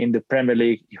understand in the Premier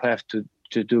League you have to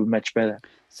do much better.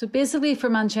 So basically, for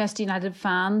Manchester United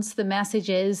fans, the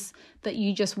message is that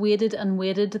you just waited and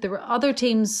waited. There were other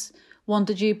teams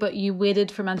wanted you, but you waited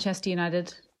for Manchester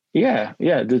United. Yeah.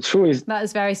 The truth is that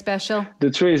is very special. The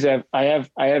truth is that I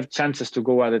have chances to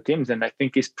go other teams, and I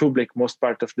think it's public. Most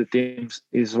part of the teams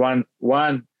is one.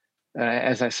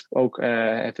 As I spoke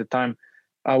at the time,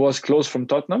 I was close from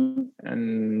Tottenham,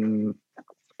 and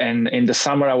in the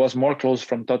summer I was more close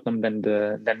from Tottenham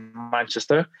than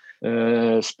Manchester.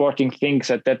 Sporting thinks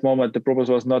at that moment the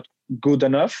proposal was not good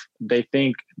enough. They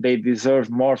think they deserve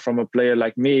more from a player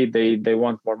like me. They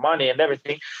want more money and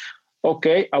everything.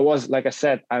 Okay, I was, like I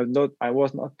said, I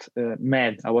was not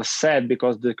mad. I was sad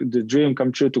because the dream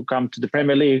come true to come to the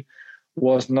Premier League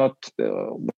was not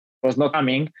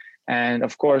coming. And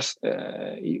of course,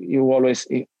 of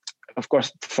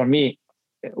course, for me,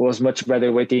 it was much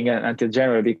better waiting until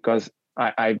January because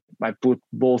I put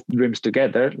both dreams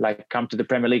together, like come to the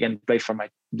Premier League and play for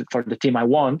the team I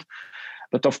want.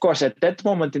 But of course, at that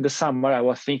moment in the summer, I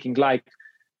was thinking like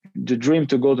the dream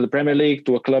to go to the Premier League,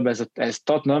 to a club as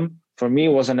Tottenham, for me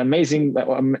was an amazing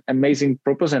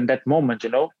purpose in that moment,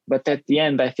 But at the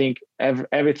end, I think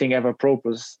everything ever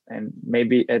purpose. And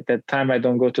maybe at that time, I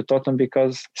don't go to Tottenham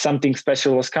because something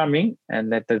special was coming.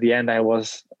 And at the end, I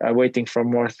was waiting for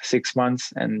more 6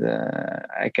 months. And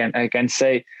I can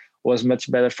say was much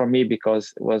better for me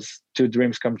because it was two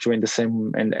dreams come true at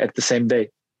the same day.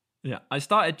 Yeah, I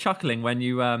started chuckling when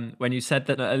you said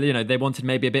that they wanted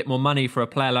maybe a bit more money for a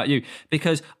player like you,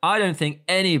 because I don't think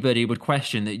anybody would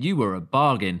question that you were a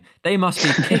bargain. They must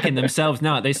be kicking themselves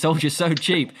now. They sold you so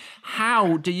cheap.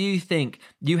 How do you think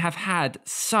you have had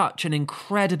such an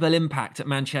incredible impact at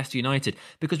Manchester United?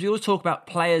 Because we always talk about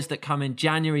players that come in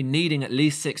January needing at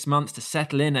least 6 months to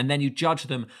settle in, and then you judge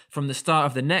them from the start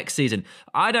of the next season.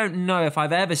 I don't know if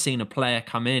I've ever seen a player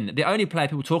come in. The only player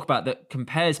people talk about that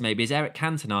compares maybe is Eric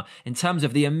Cantona, in terms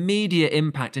of the immediate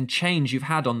impact and change you've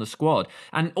had on the squad.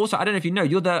 And also, I don't know if you know,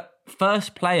 you're the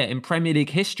first player in Premier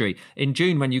League history in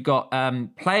June when you got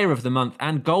Player of the Month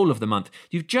and Goal of the Month.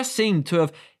 You've just seemed to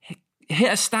have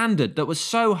hit a standard that was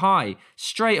so high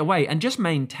straight away and just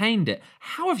maintained it.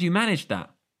 How have you managed that?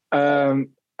 I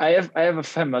have a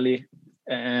family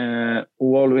who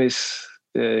always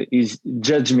is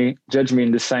judge me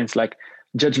in the sense like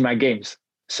judge my games.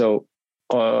 So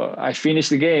I finish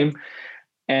the game,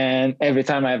 and every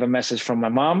time I have a message from my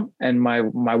mom and my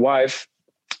wife,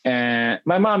 and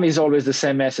my mom is always the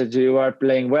same message: you are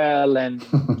playing well, and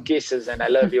kisses, and I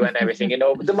love you, and everything.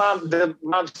 The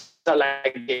moms are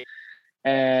like this.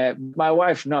 My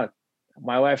wife not.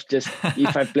 My wife just,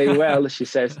 if I play well, she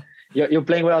says, "You're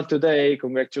playing well today.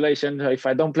 Congratulations." If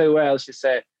I don't play well, she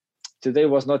said, "Today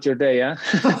was not your day, huh?"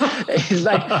 It's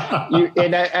like you.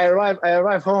 And I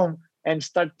arrive home and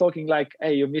start talking like,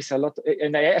 "Hey, you miss a lot."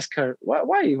 And I ask her, "Why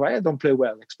I don't play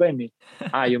well? Explain me."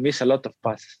 You miss a lot of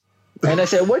passes. And I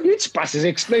said, "What which passes?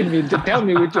 Explain me. Tell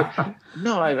me which."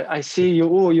 No, I see you.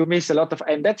 Oh, you miss a lot of.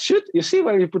 And that shoot, you see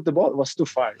where you put the ball, it was too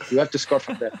far. You have to score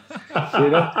from there.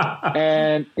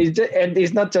 And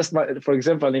it's not just for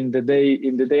example, in the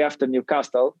day after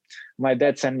Newcastle, my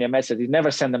dad sent me a message. He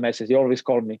never sent a message. He always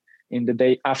called me in the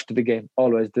day after the game.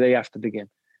 Always the day after the game.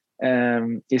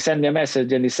 He sent me a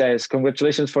message and he says,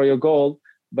 "Congratulations for your goal.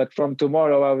 But from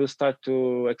tomorrow, I will start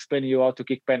to explain you how to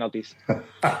kick penalties."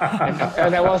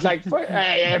 and I was like,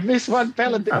 I missed one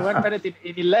penalty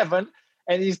in 11,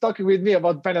 and he's talking with me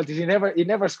about penalties. He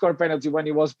never scored penalty when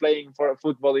he was playing for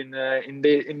football in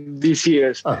these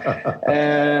years,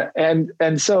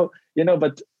 and so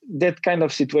but that kind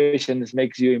of situations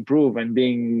makes you improve, and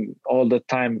being all the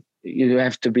time you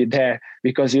have to be there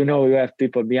because you have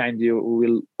people behind you who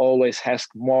will always ask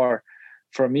more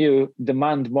from you,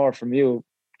 demand more from you.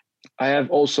 I have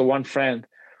also one friend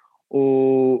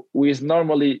who is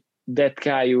normally that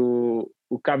guy who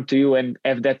come to you and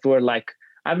have that word like,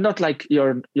 I'm not like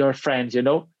your friends,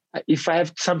 If I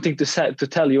have something to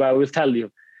tell you, I will tell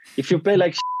you. If you play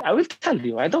like I will tell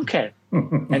you. I don't care.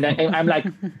 And I'm like,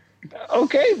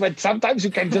 okay, but sometimes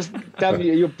you can just tell me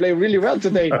you play really well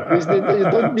today. You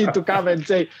don't need to come and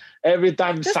say every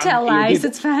time. Just tell lies,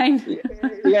 it's fine.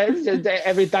 Yeah, it's just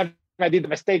every time I did a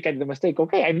mistake and the mistake.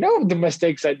 Okay, I know the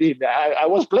mistakes I did. I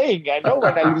was playing. I know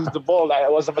when I lose the ball, I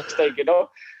was a mistake.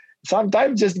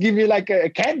 Sometimes just give me like a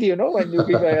candy. When you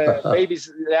give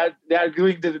babies, they are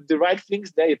doing the right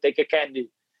things. They take a candy.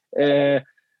 That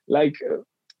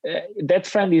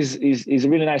friend is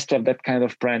really nice to have that kind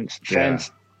of friends. Yeah.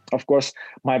 Of course,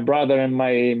 my brother and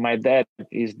my dad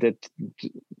is that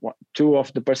two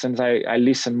of the persons I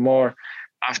listen more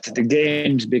after the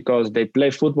games because they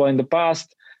play football in the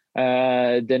past.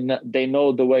 Then they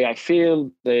know the way I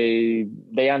feel. They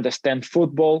understand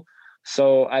football,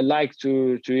 so I like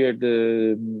to hear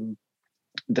the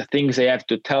things they have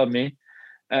to tell me.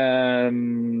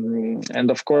 And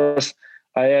of course,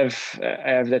 I have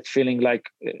that feeling like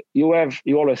you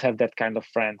always have that kind of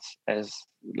friends as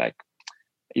like.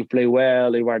 You play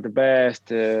well, you are the best,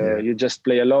 you just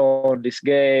play alone this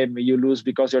game, you lose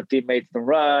because your teammates don't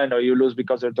run, or you lose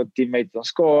because your teammates don't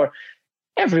score.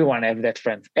 Everyone have that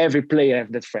friend. Every player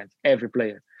have that friend. Every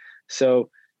player. So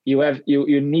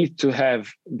you need to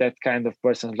have that kind of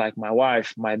person like my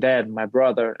wife, my dad, my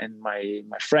brother, and my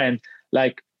friend.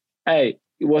 Like, hey,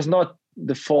 it was not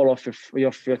the fault of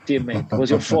your teammate. It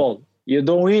was your fault. You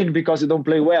don't win because you don't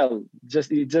play well.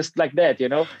 Just like that,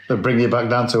 They bring you back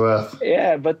down to earth.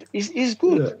 Yeah, but it's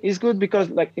good. Yeah. It's good because,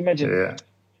 like, imagine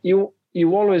you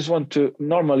always want to.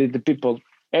 Normally, the people,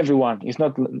 everyone, it's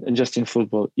not just in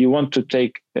football. You want to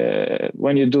take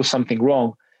when you do something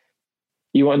wrong,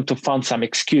 you want to find some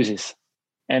excuses,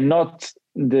 and not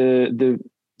the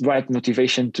right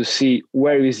motivation to see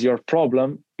where is your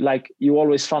problem. Like you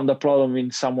always found the problem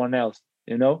in someone else.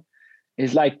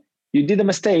 It's like you did a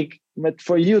mistake. But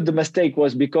for you, the mistake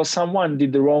was because someone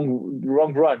did the wrong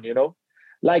run,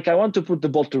 Like I want to put the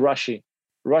ball to Rashi.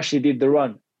 Rashi did the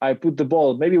run. I put the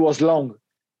ball, maybe it was long.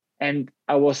 And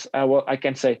I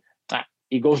can say,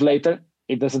 he goes later.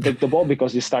 He doesn't take the ball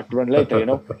because he start to run later,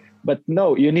 But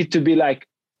no, you need to be like,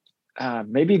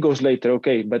 maybe he goes later,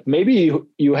 okay. But maybe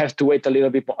you have to wait a little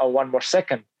bit, one more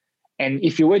second. And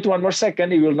if you wait one more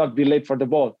second, you will not be late for the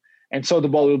ball. And so the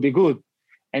ball will be good.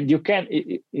 And you can,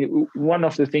 one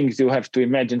of the things you have to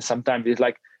imagine sometimes is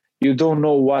like, you don't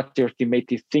know what your teammate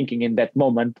is thinking in that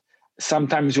moment.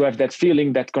 Sometimes you have that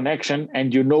feeling, that connection,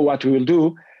 and you know what we will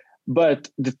do. But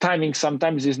the timing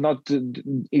sometimes is not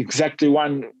exactly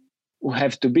one who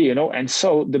have to be, And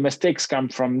so the mistakes come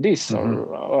from this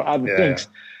or other things.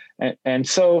 And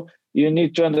so you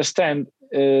need to understand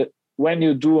when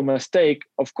you do a mistake,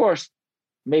 of course,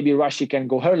 maybe Rashi can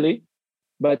go early,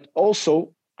 but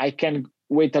also I can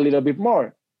wait a little bit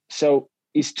more. So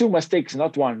it's two mistakes,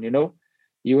 not one,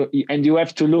 you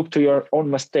have to look to your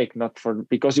own mistake, not for,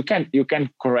 because you can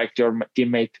correct your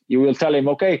teammate. You will tell him,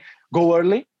 okay, go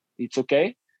early. It's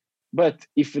okay. But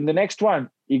if in the next one,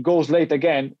 he goes late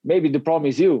again, maybe the problem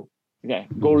is you. Yeah,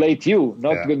 go late you.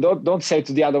 Don't say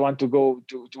to the other one to go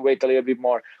to wait a little bit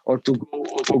more or to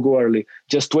go early.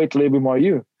 Just wait a little bit more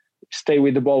you. Stay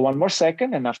with the ball one more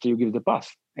second, and after you give the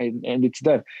pass, and it's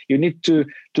done. You need to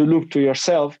look to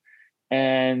yourself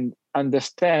and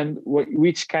understand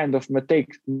which kind of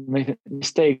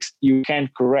mistakes you can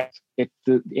correct at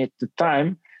the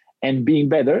time, and being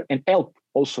better, and help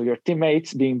also your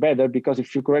teammates being better. Because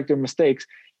if you correct your mistakes,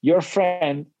 your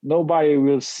friend, nobody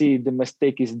will see the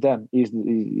mistake is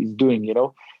doing,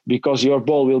 because your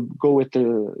ball will go at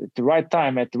the right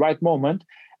time at the right moment,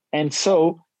 and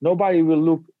so nobody will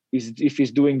look if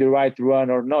he's doing the right run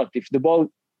or not. If the ball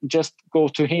just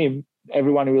goes to him,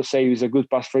 everyone will say it's a good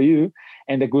pass for you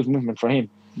and a good movement for him.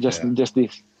 Just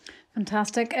this.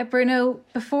 Fantastic. Bruno,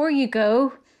 before you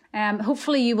go,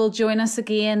 hopefully you will join us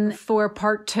again for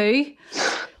part 2,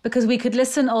 because we could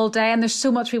listen all day and there's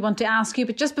so much we want to ask you.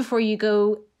 But just before you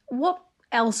go, what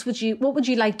would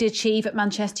you like to achieve at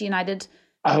Manchester United?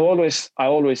 I always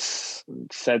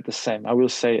said the same. I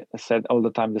said all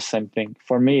the time the same thing.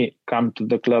 For me, come to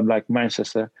the club like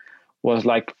Manchester was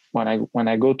like when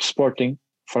I go to Sporting,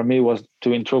 for me was to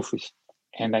win trophies.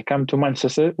 And I come to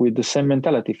Manchester with the same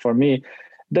mentality. For me,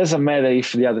 doesn't matter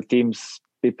if the other teams,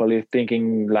 people are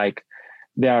thinking like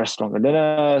they are stronger than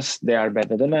us, they are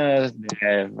better than us, they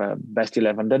have best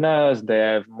 11 than us, they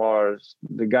have more,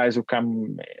 the guys who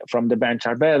come from the bench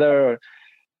are better.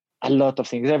 A lot of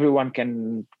things. Everyone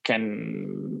can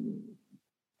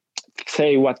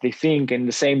say what they think in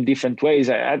the same different ways.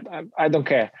 I don't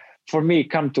care. For me,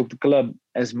 come to the club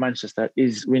as Manchester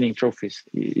is winning trophies.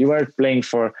 You are playing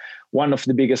for one of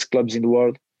the biggest clubs in the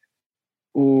world.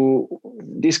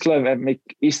 This club have made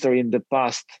history in the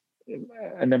past,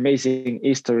 an amazing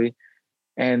history,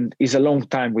 and it's a long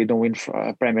time we don't win for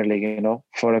a Premier League. You know,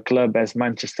 for a club as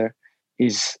Manchester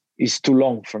is too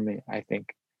long for me, I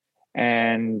think.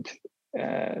 And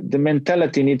the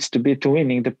mentality needs to be to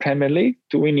winning the Premier League,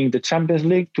 to winning the Champions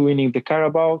League, to winning the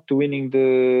Carabao, to winning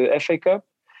the FA Cup.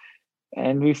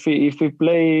 And if we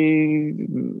play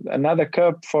another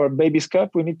cup for Babies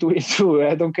Cup, we need to win too.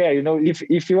 I don't care. You know,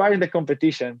 if you are in the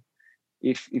competition,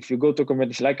 if you go to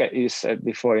competition, like I said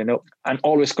before, you know, I'm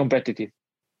always competitive.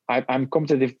 I'm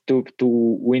competitive to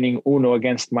winning Uno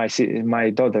against my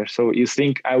daughter. So you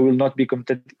think I will not be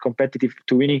competitive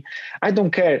to winning? I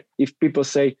don't care if people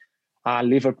say,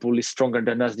 Liverpool is stronger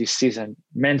than us this season.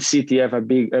 Man City have have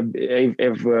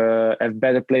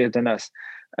better players than us.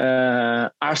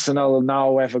 Arsenal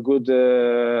now have a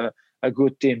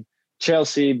good team.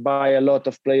 Chelsea buy a lot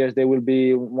of players. They will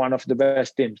be one of the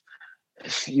best teams.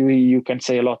 You can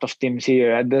say a lot of teams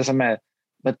here. It doesn't matter.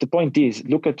 But the point is,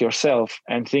 look at yourself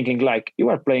and thinking like you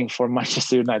are playing for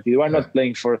Manchester United. You are not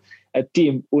playing for a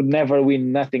team who never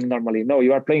win nothing normally. No,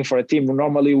 you are playing for a team who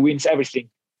normally wins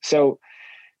everything. So,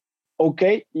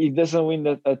 okay, he doesn't win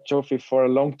a trophy for a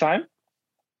long time,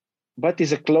 but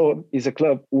is a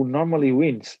club who normally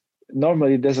wins.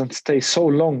 Normally doesn't stay so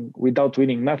long without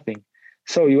winning nothing.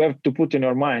 So you have to put in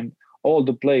your mind, all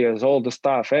the players, all the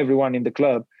staff, everyone in the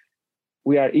club,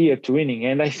 we are here to winning.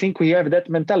 And I think we have that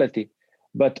mentality.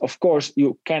 But of course,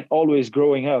 you can't always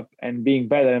growing up and being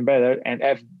better and better and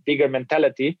have bigger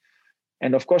mentality.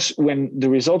 And of course, when the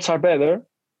results are better,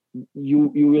 you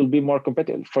will be more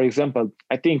competitive. For example,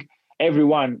 I think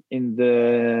everyone in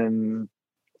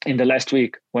the last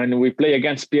week when we play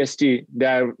against PSG, they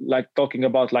are like talking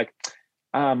about like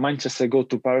Manchester go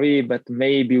to Paris, but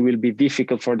maybe will be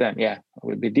difficult for them. Yeah, it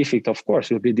will be difficult. Of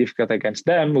course, it will be difficult against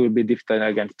them. It will be difficult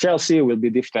against Chelsea. It will be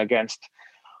difficult against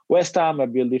West Ham. It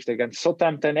will be difficult against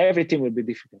Southampton. Everything will be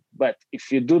difficult. But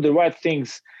if you do the right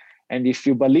things, and if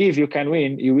you believe you can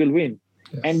win, you will win.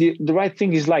 Yes. And the right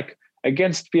thing is like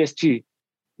against PSG,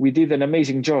 we did an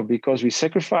amazing job because we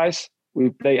sacrificed. We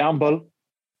play humble.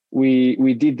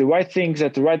 We did the right things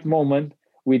at the right moment.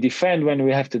 We defend when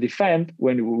we have to defend.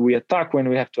 When we attack when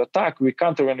we have to attack. We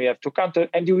counter when we have to counter.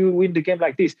 And you will win the game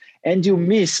like this. And you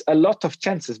miss a lot of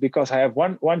chances because I have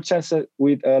one chance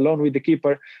alone with the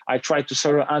keeper. I tried to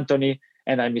serve Anthony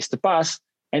and I missed the pass.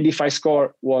 And if I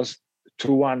score was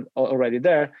 2-1 already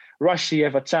there. Rashi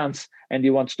have a chance and he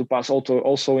wants to pass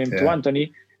also him to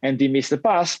Anthony and he missed the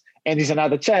pass and it's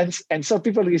another chance. And so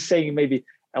people are saying maybe,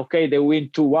 okay, they win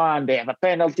 2-1, they have a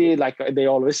penalty, like they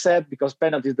always said, because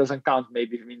penalties doesn't count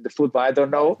maybe in the football. I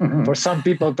don't know. Mm-hmm. For some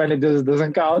people, penalties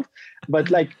doesn't count. But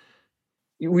like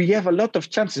we have a lot of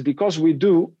chances because we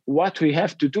do what we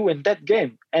have to do in that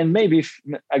game. And maybe if,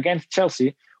 against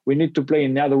Chelsea, we need to play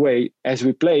in the other way as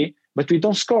we play, but we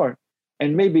don't score.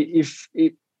 And maybe if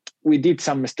we did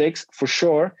some mistakes, for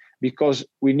sure, because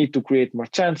we need to create more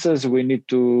chances. We need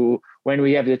to, when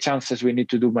we have the chances, we need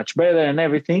to do much better and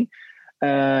everything.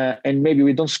 And maybe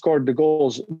we don't score the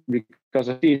goals because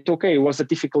of it. Okay, it was a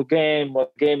difficult game,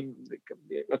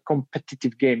 a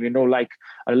competitive game, you know, like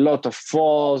a lot of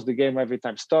falls, the game every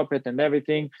time stop it and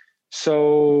everything.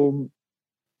 So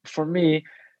for me,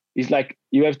 it's like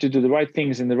you have to do the right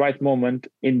things in the right moment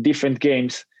in different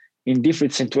games, in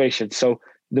different situations. So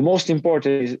the most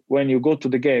important is when you go to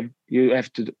the game, you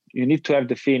need to have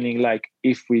the feeling like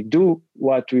if we do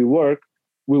what we work,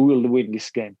 we will win this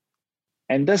game.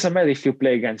 And doesn't matter if you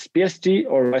play against PSG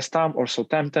or West Ham or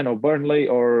Southampton or Burnley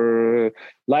or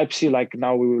Leipzig, like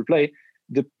now we will play.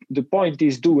 The point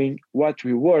is doing what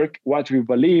we work, what we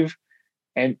believe.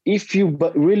 And if you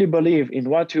really believe in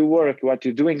what you work, what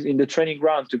you're doing in the training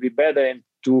ground to be better and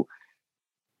to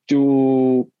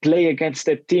play against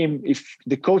that team, if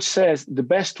the coach says the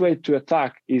best way to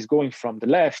attack is going from the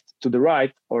left to the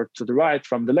right or to the right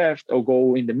from the left or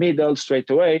go in the middle straight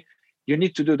away, you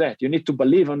need to do that. You need to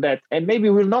believe on that. And maybe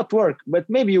it will not work, but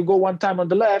maybe you go one time on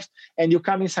the left and you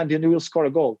come inside and you will score a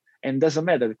goal. And doesn't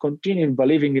matter. Continue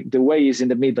believing the way is in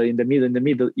the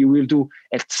middle. You will do,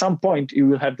 at some point, you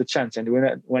will have the chance. And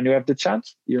when you have the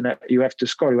chance, you have to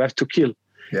score. You have to kill.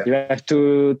 Yeah. You have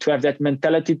to have that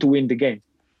mentality to win the game.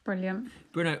 Brilliant.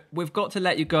 Bruno, we've got to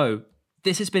let you go.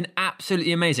 This has been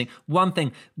absolutely amazing. One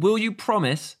thing, will you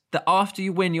promise that after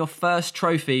you win your first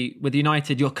trophy with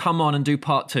United, you'll come on and do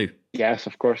part 2? Yes,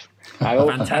 of course.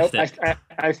 Fantastic.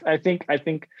 I think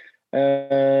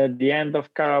the end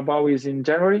of Carabao is in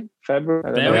January,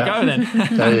 February. There we go then.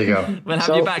 There you go. We'll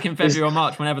have you back in February or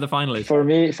March, whenever the final is. For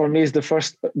me, is the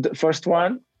first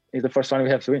one is the first one we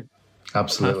have to win.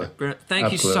 Absolutely. Bruno,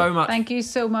 thank you so much. Thank you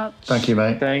so much. Thank you,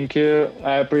 mate. Thank you.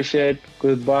 I appreciate.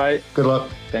 Goodbye. Good luck.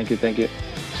 Thank you.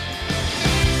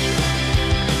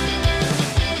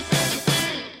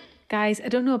 Guys, I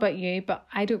don't know about you, but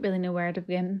I don't really know where to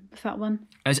begin with that one.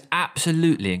 It was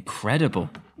absolutely incredible.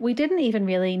 We didn't even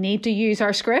really need to use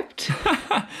our script.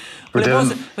 But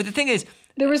the thing is,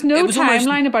 there was no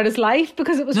timeline about his life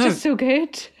because it was just so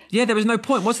good. Yeah, there was no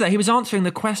point, was there? He was answering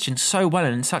the question so well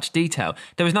and in such detail.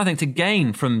 There was nothing to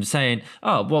gain from saying,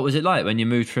 oh, what was it like when you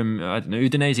moved from, I don't know,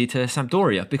 Udinese to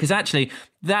Sampdoria? Because actually,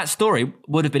 that story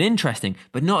would have been interesting,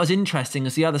 but not as interesting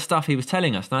as the other stuff he was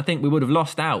telling us. And I think we would have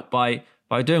lost out by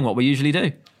doing what we usually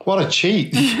do. What a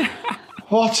cheat.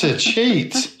 What a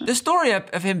cheat. The story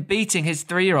of him beating his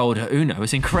 3-year-old at Uno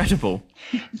is incredible.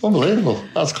 Unbelievable.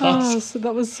 That's class. Oh, so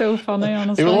that was so funny,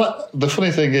 honestly. The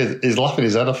funny thing is, he's laughing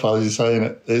his head off while he's saying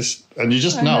it. And you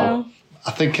just know.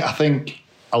 I think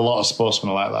a lot of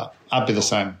sportsmen are like that. I'd be the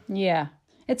same. Yeah.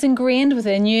 It's ingrained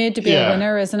within you to be a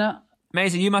winner, isn't it?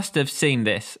 Maisie, you must have seen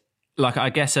this. Like, I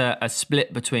guess, a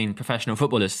split between professional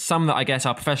footballers. Some that I guess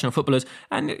are professional footballers,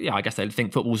 and yeah, I guess they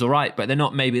think football's all right, but they're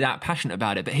not maybe that passionate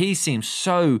about it. But he seems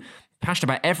so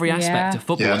passionate about every aspect of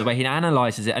football, and the way he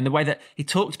analyses it, and the way that he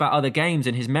talked about other games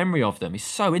and his memory of them. He's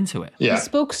so into it. Yeah. He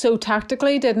spoke so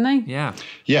tactically, didn't he? Yeah.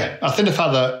 Yeah, I think the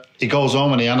fact that he goes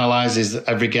home and he analyses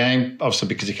every game, obviously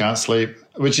because he can't sleep,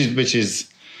 which is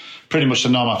pretty much the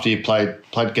norm after you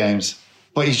played games.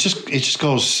 But he just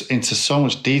goes into so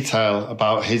much detail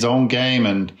about his own game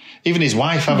and even his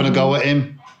wife having a go at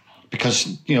him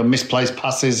because, misplaced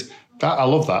passes. I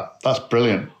love that. That's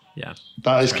brilliant. Yeah.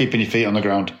 That is keeping your feet on the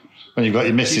ground when you've got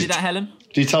your missus. Did you do that, Helen?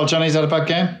 Do you tell Johnny he's had a bad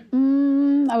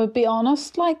game? I would be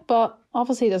honest, but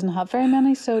obviously he doesn't have very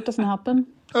many, so it doesn't happen.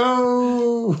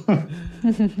 Oh.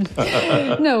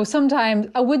 No, sometimes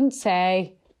I wouldn't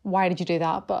say, why did you do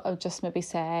that? But I would just maybe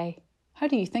say, how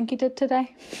do you think you did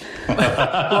today?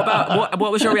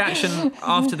 What was your reaction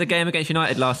after the game against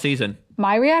United last season?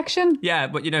 My reaction? Yeah,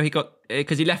 but he got,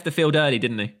 because he left the field early,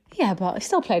 didn't he? Yeah, but he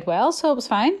still played well, so it was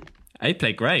fine. He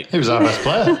played great. He was our best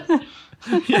player.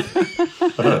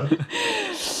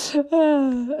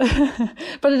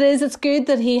 But it's good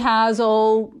that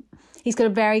he's got a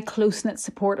very close-knit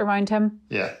support around him.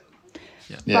 Yeah.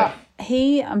 But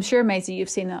I'm sure, Maisie, you've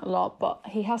seen it a lot, but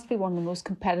he has to be one of the most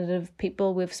competitive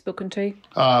people we've spoken to. You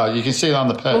can see it on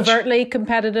the pitch. Overtly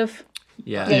competitive.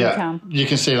 Yeah, you can. You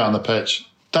can see it on the pitch.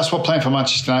 That's what playing for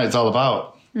Manchester United is all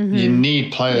about. Mm-hmm. You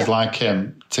need players like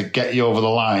him to get you over the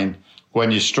line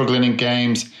when you're struggling in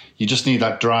games. You just need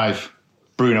that drive.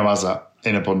 Bruno has that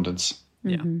in abundance.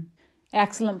 Yeah. Mm-hmm.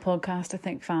 Excellent podcast. I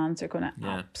think fans are going to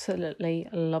absolutely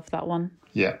love that one.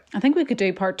 Yeah. I think we could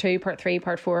do part 2, part 3,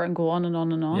 part 4 and go on and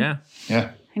on and on. Yeah.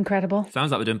 Yeah. Incredible.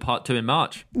 Sounds like we're doing part 2 in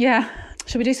March. Yeah.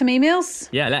 Should we do some emails?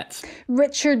 Yeah, let's.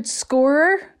 Richard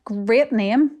Scorer. Great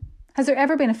name. Has there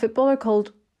ever been a footballer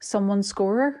called Someone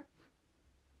Scorer?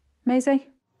 Maisie?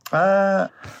 No,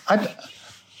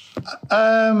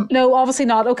 obviously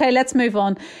not. Okay, let's move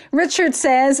on. Richard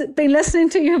says, been listening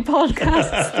to your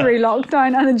podcasts through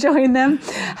lockdown and enjoying them.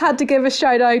 Had to give a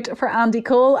shout out for Andy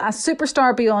Cole, a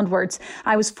superstar beyond words.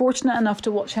 I was fortunate enough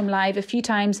to watch him live a few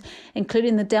times,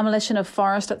 including the demolition of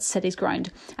Forest at City's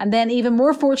ground. And then even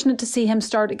more fortunate to see him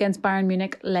start against Bayern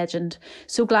Munich. Legend.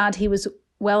 So glad he was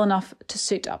well enough to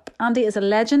suit up. Andy is a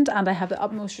legend and I have the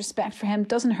utmost respect for him.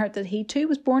 Doesn't hurt that he too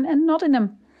was born in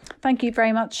Nottingham. Thank you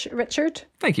very much, Richard.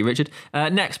 Thank you, Richard.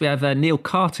 Next, we have Neil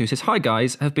Carter, who says, hi,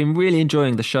 guys. Have been really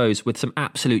enjoying the shows with some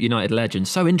absolute United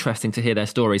legends. So interesting to hear their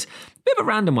stories. Bit of a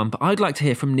random one, but I'd like to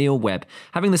hear from Neil Webb.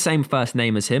 Having the same first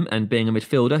name as him and being a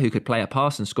midfielder who could play a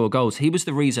pass and score goals, he was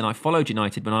the reason I followed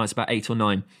United when I was about 8 or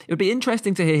 9. It would be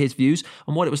interesting to hear his views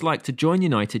on what it was like to join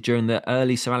United during the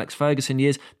early Sir Alex Ferguson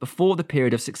years before the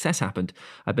period of success happened.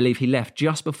 I believe he left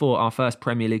just before our first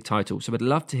Premier League title, so I'd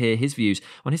love to hear his views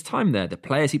on his time there, the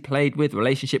players he played with,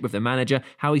 relationship with the manager,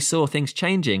 how he saw things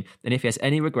changing, and if he has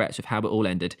any regrets of how it all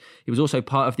ended. He was also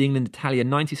part of the England-Italia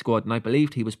 90 squad, and I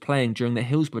believed he was playing during the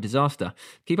Hillsborough disaster.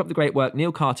 Keep up the great work,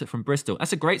 Neil Carter from Bristol.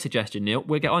 That's a great suggestion, Neil.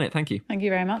 We'll get on it. Thank you. Thank you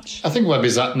very much. I think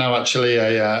Webby's now actually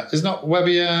is not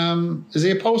Webby, is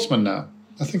he a postman now?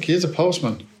 I think he is a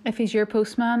postman. If he's your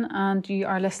postman and you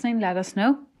are listening, let us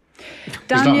know.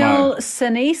 Daniel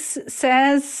Sinise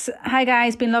says, hi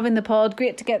guys, been loving the pod.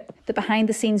 Great to get the behind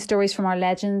the scenes stories from our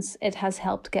legends. It has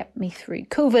helped get me through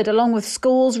COVID. Along with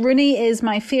Scholes, Rooney is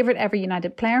my favourite ever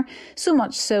United player. So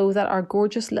much so that our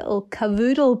gorgeous little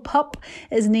cavoodle pup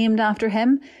is named after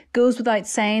him. Goes without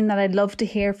saying that I'd love to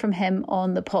hear from him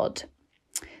on the pod.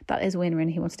 That is Wayne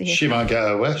Rooney. He wants to hear. She might get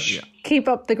her wish. Yeah. Keep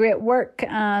up the great work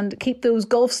and keep those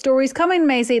golf stories coming,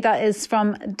 Maisie. That is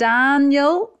from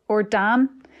Daniel or Dan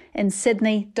in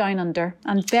Sydney, Down Under.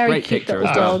 And very cute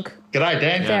little dog. G'day,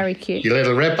 Dan. Very cute. You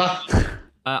little ripper.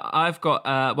 I've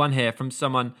got one here from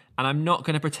someone, and I'm not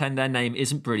going to pretend their name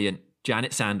isn't brilliant.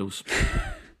 Janet Sandals.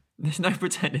 There's no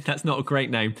pretending that's not a great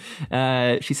name.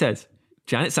 She says,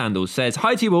 Janet Sandals says,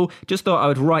 hi to you all. Just thought I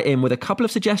would write in with a couple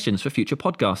of suggestions for future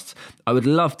podcasts. I would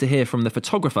love to hear from the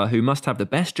photographer who must have the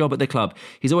best job at the club.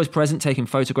 He's always present taking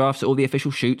photographs at all the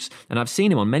official shoots, and I've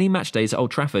seen him on many match days at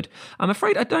Old Trafford. I'm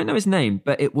afraid I don't know his name,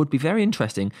 but it would be very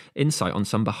interesting insight on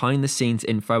some behind the scenes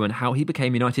info and how he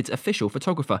became United's official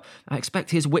photographer. I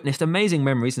expect he has witnessed amazing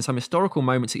memories and some historical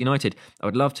moments at United. I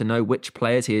would love to know which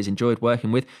players he has enjoyed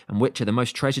working with and which are the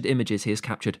most treasured images he has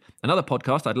captured. Another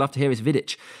podcast I'd love to hear is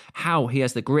Vidic, how he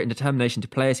has the grit and determination to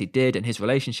play as he did and his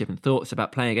relationship and thoughts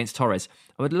about playing against Torres.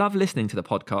 I would love listening to the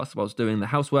podcast whilst doing the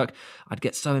housework. I'd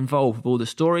get so involved with all the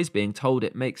stories being told,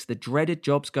 it makes the dreaded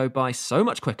jobs go by so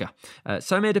much quicker.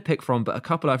 So many to pick from, but a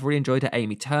couple I've really enjoyed are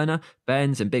Amy Turner,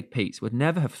 Benz and Big Pete's. Would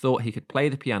never have thought he could play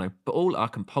the piano, but all are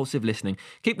compulsive listening.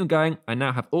 Keep them going. I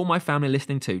now have all my family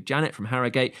listening too. Janet from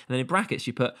Harrogate, and then in brackets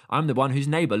she put, I'm the one whose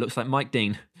neighbour looks like Mike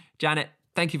Dean. Janet,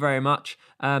 thank you very much.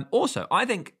 Also, I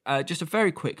think just a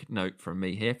very quick note from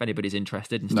me here, if anybody's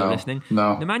interested and still listening.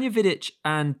 Nemanja Vidic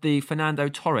and the Fernando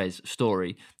Torres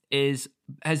story has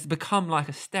become like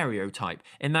a stereotype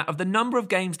in that of the number of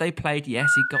games they played. Yes,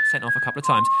 he got sent off a couple of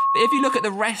times. But if you look at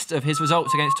the rest of his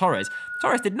results against Torres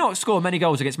did not score many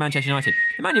goals against Manchester United.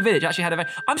 Nemanja Vidic actually had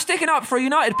I'm sticking up for a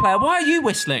United player. Why are you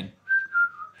whistling?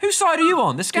 Whose side are you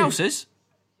on? The Scousers?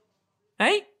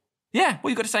 Hey? Yeah, what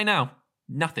you got to say now?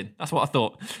 Nothing. That's what I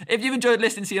thought. If you've enjoyed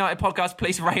listening to United Podcast,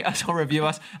 please rate us or review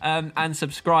us and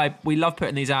subscribe. We love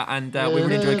putting these out, and we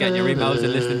really enjoy getting your emails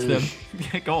and listening to them.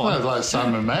 Go on. Sounds like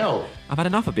Simon Mail. I've had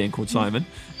enough of being called Simon.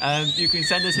 You can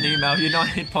send us an email,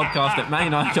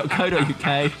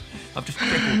 unitedpodcast@manunited.co.uk. I've just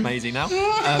crippled Maisie now.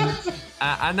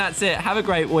 And that's it. Have a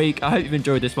great week. I hope you've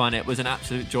enjoyed this one. It was an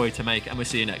absolute joy to make, and we'll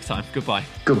see you next time. Goodbye.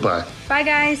 Goodbye. Bye,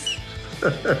 guys.